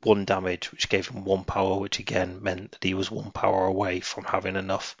did 1 damage, which gave him 1 power, which again meant that he was 1 power away from having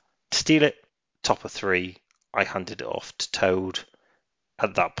enough to steal it. Top of 3, I handed it off to Toad.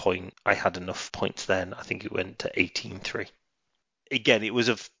 at that point, I had enough points then. I think it went to 18-3. Again, it was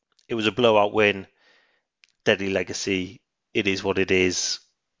a blowout win. Deadly Legacy, it is what it is.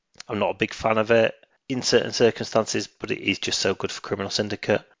 I'm not a big fan of it in certain circumstances, but it is just so good for Criminal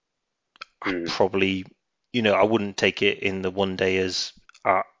Syndicate. Probably, I wouldn't take it in the one day as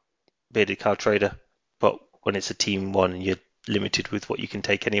at Bearded Card Trader, but when it's a team one and you're limited with what you can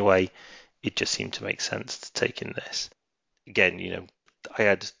take anyway, it just seemed to make sense to take in this. Again, I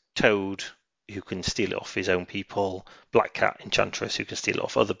had Toad who can steal it off his own people, Black Cat Enchantress who can steal it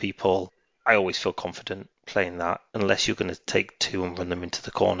off other people. I always feel confident playing that, unless you're going to take two and run them into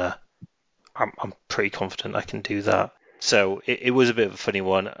the corner. I'm pretty confident I can do that. So it was a bit of a funny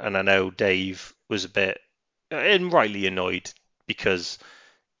one, and I know Dave was a bit, and rightly annoyed, because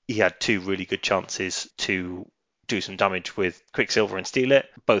he had two really good chances to do some damage with Quicksilver and steal it.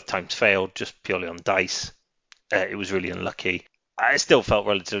 Both times failed, just purely on dice. It was really unlucky. I still felt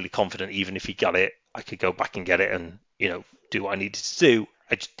relatively confident, even if he got it, I could go back and get it and, do what I needed to do.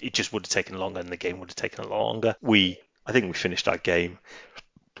 It just would have taken longer, and the game would have taken a lot longer. I think we finished that game.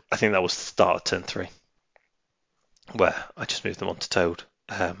 I think that was the start of turn 3, where I just moved them on to Toad.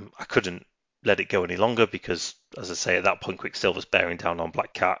 I couldn't let it go any longer because, as I say, at that point, Quicksilver's bearing down on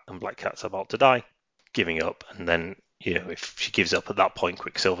Black Cat, and Black Cat's about to die, giving up. And then, if she gives up at that point,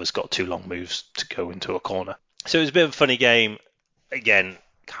 Quicksilver's got 2 long moves to go into a corner. So it was a bit of a funny game. Again,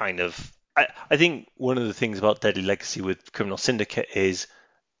 kind of. I think one of the things about Deadly Legacy with Criminal Syndicate is,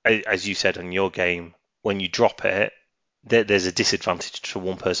 as you said on your game, when you drop it, there's a disadvantage to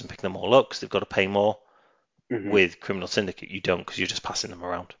one person picking them all up because they've got to pay more. With Criminal Syndicate, you don't, because you're just passing them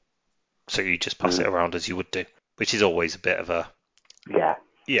around. So you just pass it around as you would do, which is always a bit of a...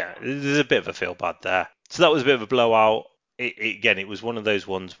 Yeah, there's a bit of a feel bad there. So that was a bit of a blowout. Again, it was one of those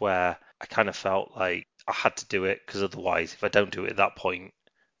ones where I kind of felt like I had to do it, because otherwise, if I don't do it at that point,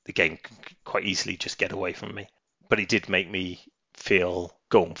 the game can quite easily just get away from me. But it did make me feel,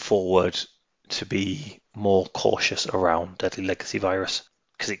 going forward, to be more cautious around Deadly Legacy Virus,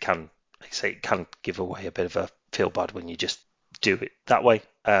 because it can, like I say, it can give away a bit of a feel bad when you just do it that way.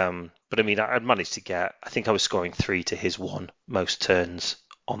 But I mean, I'd managed to get, I think I was scoring 3 to his 1 most turns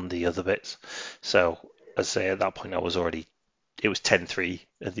on the other bits. So, as I say, at that point, it was 10-3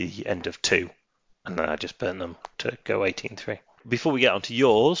 at the end of 2, and then I just burnt them to go 18-3. Before we get on to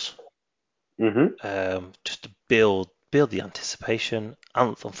yours, just to build the anticipation,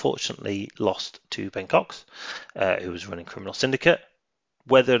 Anth unfortunately lost to Ben Cox, who was running Criminal Syndicate.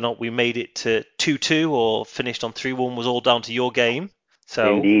 Whether or not we made it to 2-2 or finished on 3-1 was all down to your game.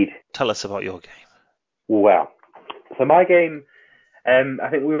 So Indeed. Tell us about your game. Well, so my game, I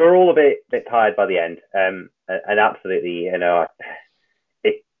think we were all a bit tired by the end, and absolutely,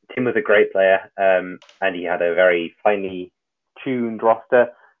 Tim was a great player, and he had a very finely tuned roster.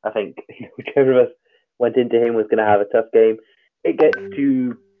 I think whichever of us went into him was going to have a tough game. It gets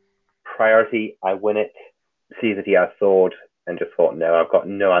to priority, I win it, see that he has sword, and just thought, no, I've got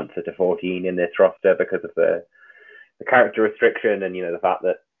no answer to 14 in this roster because of the character restriction, and the fact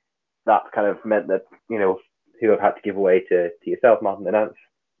that that's kind of meant that who I've had to give away to yourself, Martin, and Ants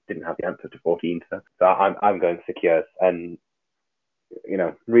didn't have the answer to 14. So I'm going secures, and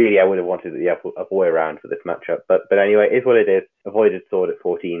really I would have wanted the other way around for this matchup, but anyway, it is what it is. Avoided sword at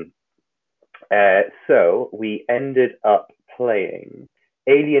 14. So we ended up playing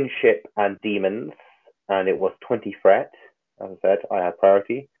Alien Ship and Demons, and it was 20 fret. As I said, I had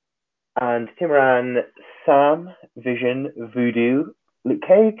priority. And Tim ran Sam, Vision, Voodoo, Luke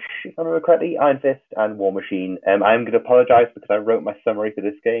Cage, if I remember correctly, Iron Fist, and War Machine. I'm going to apologise because I wrote my summary for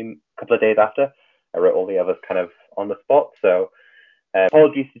this game a couple of days after. I wrote all the others kind of on the spot, so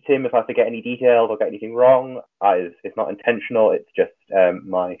apologies to Tim if I forget any details or get anything wrong. It's not intentional, it's just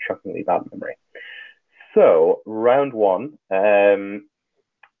my shockingly bad memory. So, round 1, kind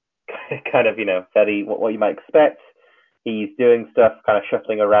of, fairly what you might expect. He's doing stuff, kind of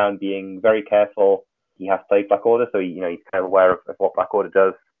shuffling around, being very careful. He has played Black Order, so he's kind of aware of what Black Order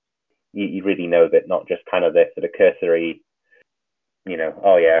does. You really know that, not just kind of this sort of cursory,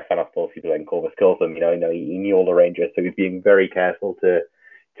 oh yeah, Thanos pulls people and Corvus kills them. He knew all the Rangers, so he's being very careful to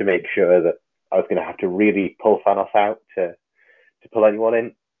make sure that I was going to have to really pull Thanos out to pull anyone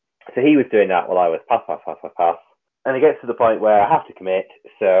in. So he was doing that while I was pass. And it gets to the point where I have to commit,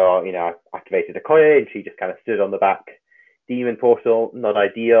 so, I activated Okoye, and she just kind of stood on the back demon portal. Not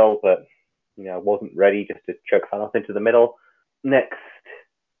ideal, but, I wasn't ready just to chuck Thanos into the middle. Next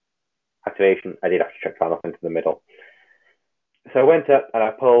activation, I did have to chuck Thanos into the middle. So I went up and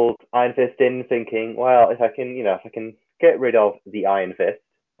I pulled Iron Fist in, thinking, well, if I can get rid of the Iron Fist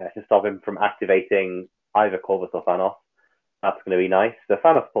to stop him from activating either Corvus or Thanos, That's going to be nice. So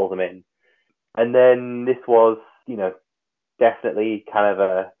Thanos pulls him in. And then this was, definitely kind of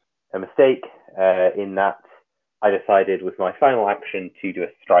a mistake in that I decided with my final action to do a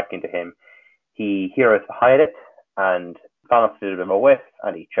strike into him. He heroes behind it, and Thanos did a bit of a whiff,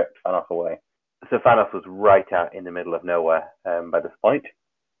 and he chucked Thanos away. So Thanos was right out in the middle of nowhere by this point.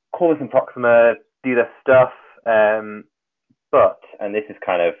 Corvus and Proxima do their stuff, but, and this is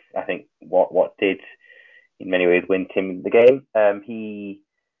kind of, I think, what did in many ways win Tim the game, he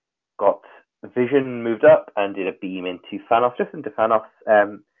got Vision moved up and did a beam into Thanos, just into Thanos,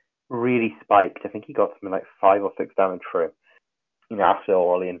 really spiked. I think he got something like 5 or 6 damage through, after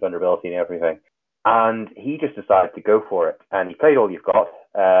all the invulnerability and everything. And he just decided to go for it. And he played All You've Got,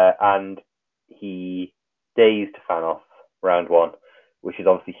 and he dazed Thanos round 1, which is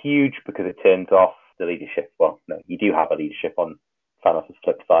obviously huge because it turns off the leadership. Well, no, you do have a leadership on Thanos'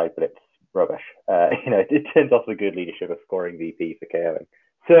 flip side, but it's rubbish. It turns off the good leadership of scoring VP for KOing.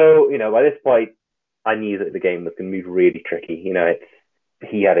 So, by this point, I knew that the game was going to move really tricky.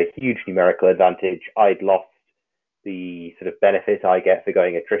 He had a huge numerical advantage. I'd lost the sort of benefit I get for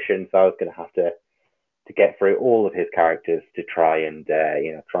going attrition, so I was going to have to get through all of his characters to try and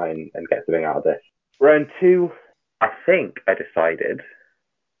get something out of this. Round 2, I think I decided.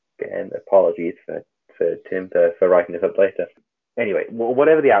 Again, apologies for Tim for writing this up later. Anyway,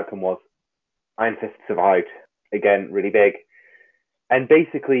 whatever the outcome was, Iron Fist survived. Again, really big. And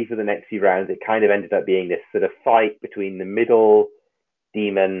basically, for the next few rounds, it kind of ended up being this sort of fight between the middle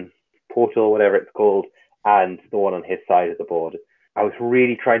demon portal, whatever it's called, and the one on his side of the board. I was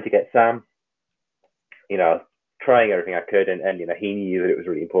really trying to get Sam, trying everything I could, and he knew that it was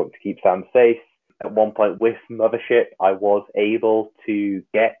really important to keep Sam safe. At one point with Mothership, I was able to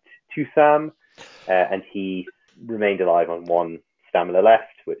get to Sam, and he remained alive on 1 stamina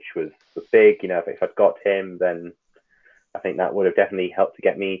left, which was big. If I'd got him, then I think that would have definitely helped to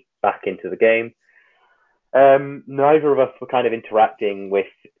get me back into the game. Neither of us were kind of interacting with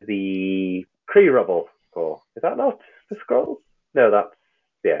the Kree rubble score. Is that not the scrolls? No, that's...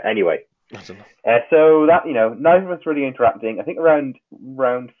 Yeah, anyway. I don't know. So that, neither of us really interacting. I think around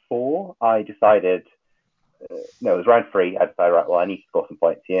round 4, I decided... no, it was round 3. I decided, right, well, I need to score some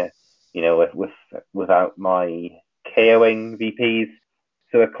points here, without my KOing VPs.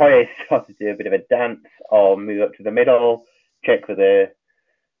 So Okoye started to do a bit of a dance. I'll move up to the middle, check for the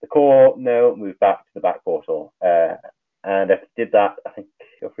core, no, move back to the back portal. And I did that, I think,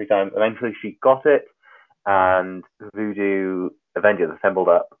 2 or 3 times. Eventually she got it, and Voodoo Avengers assembled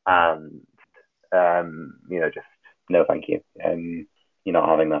up, and, just, no thank you. You're not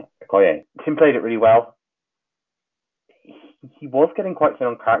having that. Okoye. Tim played it really well. He was getting quite thin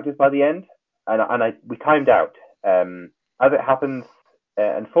on characters by the end, and we timed out. As it happens,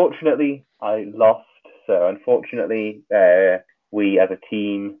 unfortunately, I lost. So unfortunately, we as a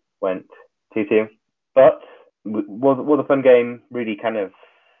team went 2-2. But was a fun game. Really kind of,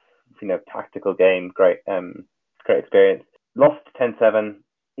 tactical game. Great experience. Lost 10-7.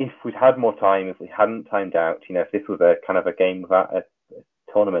 If we'd had more time, if we hadn't timed out, if this was a kind of a game without a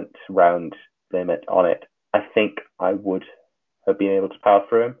tournament round limit on it, I think I would have been able to power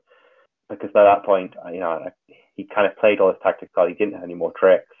through him. Because by that point, he kind of played all his tactics well. He didn't have any more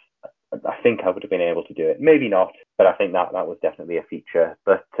tricks. I think I would have been able to do it. Maybe not, but I think that was definitely a feature.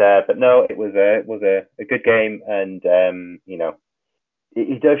 But no, it was a good game, and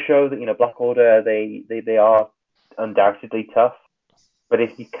it does show that Black Order they are undoubtedly tough. But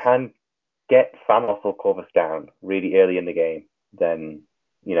if you can get Thanos or Corvus down really early in the game, then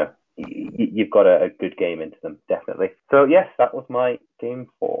you've got a good game into them, definitely. So yes, that was my game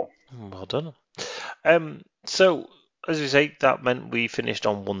 4. Well done. So, as we say, that meant we finished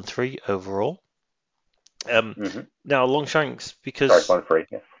on 1-3 overall. Now, Longshanks, because... Sorry, 1-3,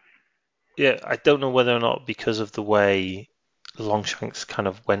 yes. Yeah, I don't know whether or not because of the way Longshanks kind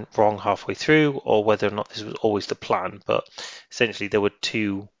of went wrong halfway through, or whether or not this was always the plan, but essentially there were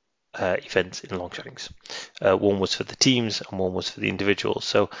 2 events in Longshanks. One was for the teams and one was for the individuals.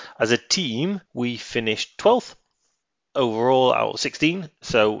 So, as a team, we finished 12th. Overall out of 16,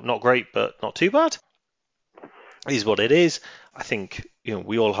 so not great, but not too bad. It is what it is. I think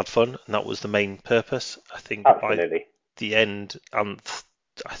we all had fun, and that was the main purpose. I think Absolutely. By the end, I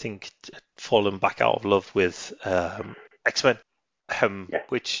think fallen back out of love with X-Men,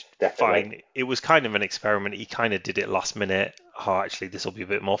 which definitely. Fine. It was kind of an experiment. He kind of did it last minute. Oh, actually, this will be a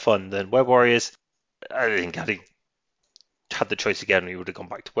bit more fun than Web Warriors. I think had he had the choice again, we would have gone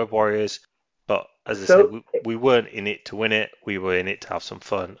back to Web Warriors. But as I said, we weren't in it to win it. We were in it to have some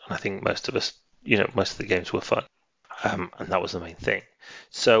fun. And I think most of us, most of the games were fun. And that was the main thing.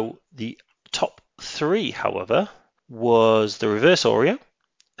 So the top 3, however, was the Reverse Oreo,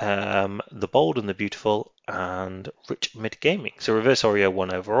 the Bold and the Beautiful, and Rich Mid Gaming. So Reverse Oreo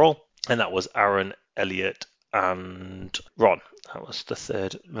won overall, and that was Aaron, Elliot, and Ron. That was the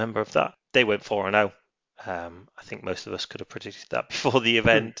third member of that. They went 4-0. I think most of us could have predicted that before the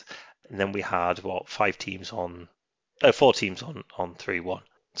event. And then we had four teams on 3-1.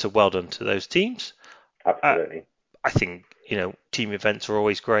 So well done to those teams. Absolutely. I think team events are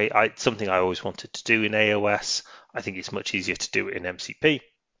always great. Something I always wanted to do in AOS. I think it's much easier to do it in MCP.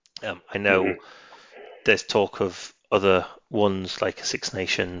 I know there's talk of other ones like a Six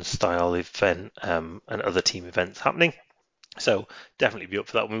Nations style event and other team events happening. So definitely be up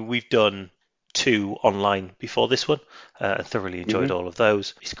for that. I mean, we've done 2 online before this one and thoroughly enjoyed all of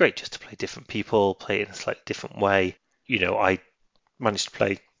those. It's great just to play different people, play it in a slightly different way. I managed to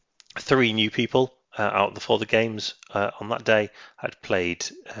play 3 new people out for the games on that day. I'd played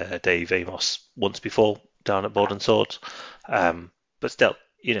Dave Amos once before down at Board and Swords, but still,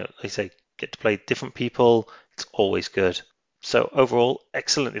 like I say, get to play different people. It's always good. So overall,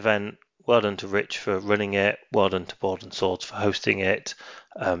 excellent event. Well done to Rich for running it. Well done to Board and Swords for hosting it.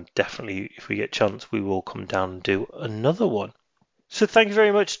 Definitely, if we get a chance, we will come down and do another one. So thank you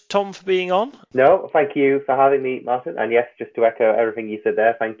very much, Tom, for being on. No, thank you for having me, Martin. And yes, just to echo everything you said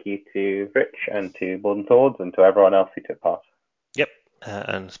there, thank you to Rich and to Board and Swords and to everyone else who took part. Yep,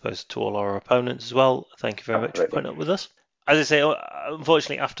 and I suppose to all our opponents as well. Thank you very much for putting up with us. As I say,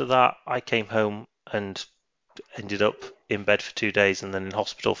 unfortunately, after that, I came home and ended up in bed for 2 days and then in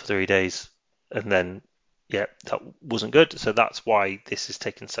hospital for 3 days. And then, that wasn't good. So that's why this has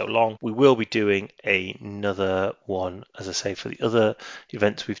taken so long. We will be doing another one, as I say, for the other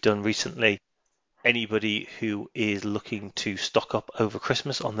events we've done recently. Anybody who is looking to stock up over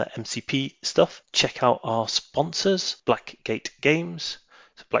Christmas on their MCP stuff, check out our sponsors, Blackgate Games.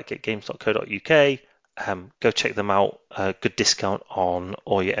 So blackgategames.co.uk. Go check them out. Good discount on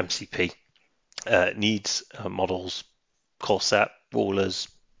all your MCP needs, models, core set, rulers,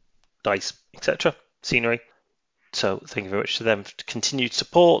 dice, etc. Scenery. So thank you very much to them for continued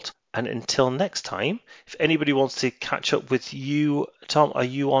support. And until next time, if anybody wants to catch up with you, Tom, are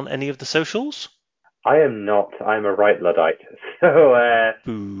you on any of the socials? I am not. I'm a right Luddite. So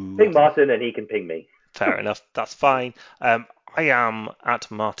ping Martin and he can ping me. Fair enough. That's fine. I am at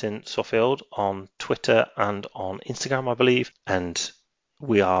Martin Sawfield on Twitter and on Instagram, I believe. And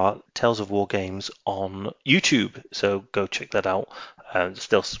we are Tales of War Games on YouTube. So go check that out. There's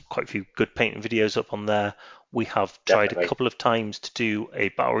still quite a few good painting videos up on there. We have tried a couple of times to do a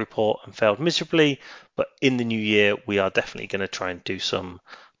battle report and failed miserably. But in the new year, we are definitely going to try and do some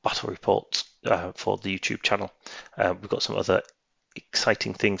battle reports for the YouTube channel. We've got some other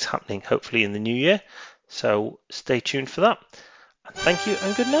exciting things happening hopefully in the new year. So stay tuned for that. And thank you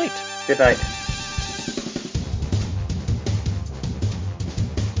and good night. Good night.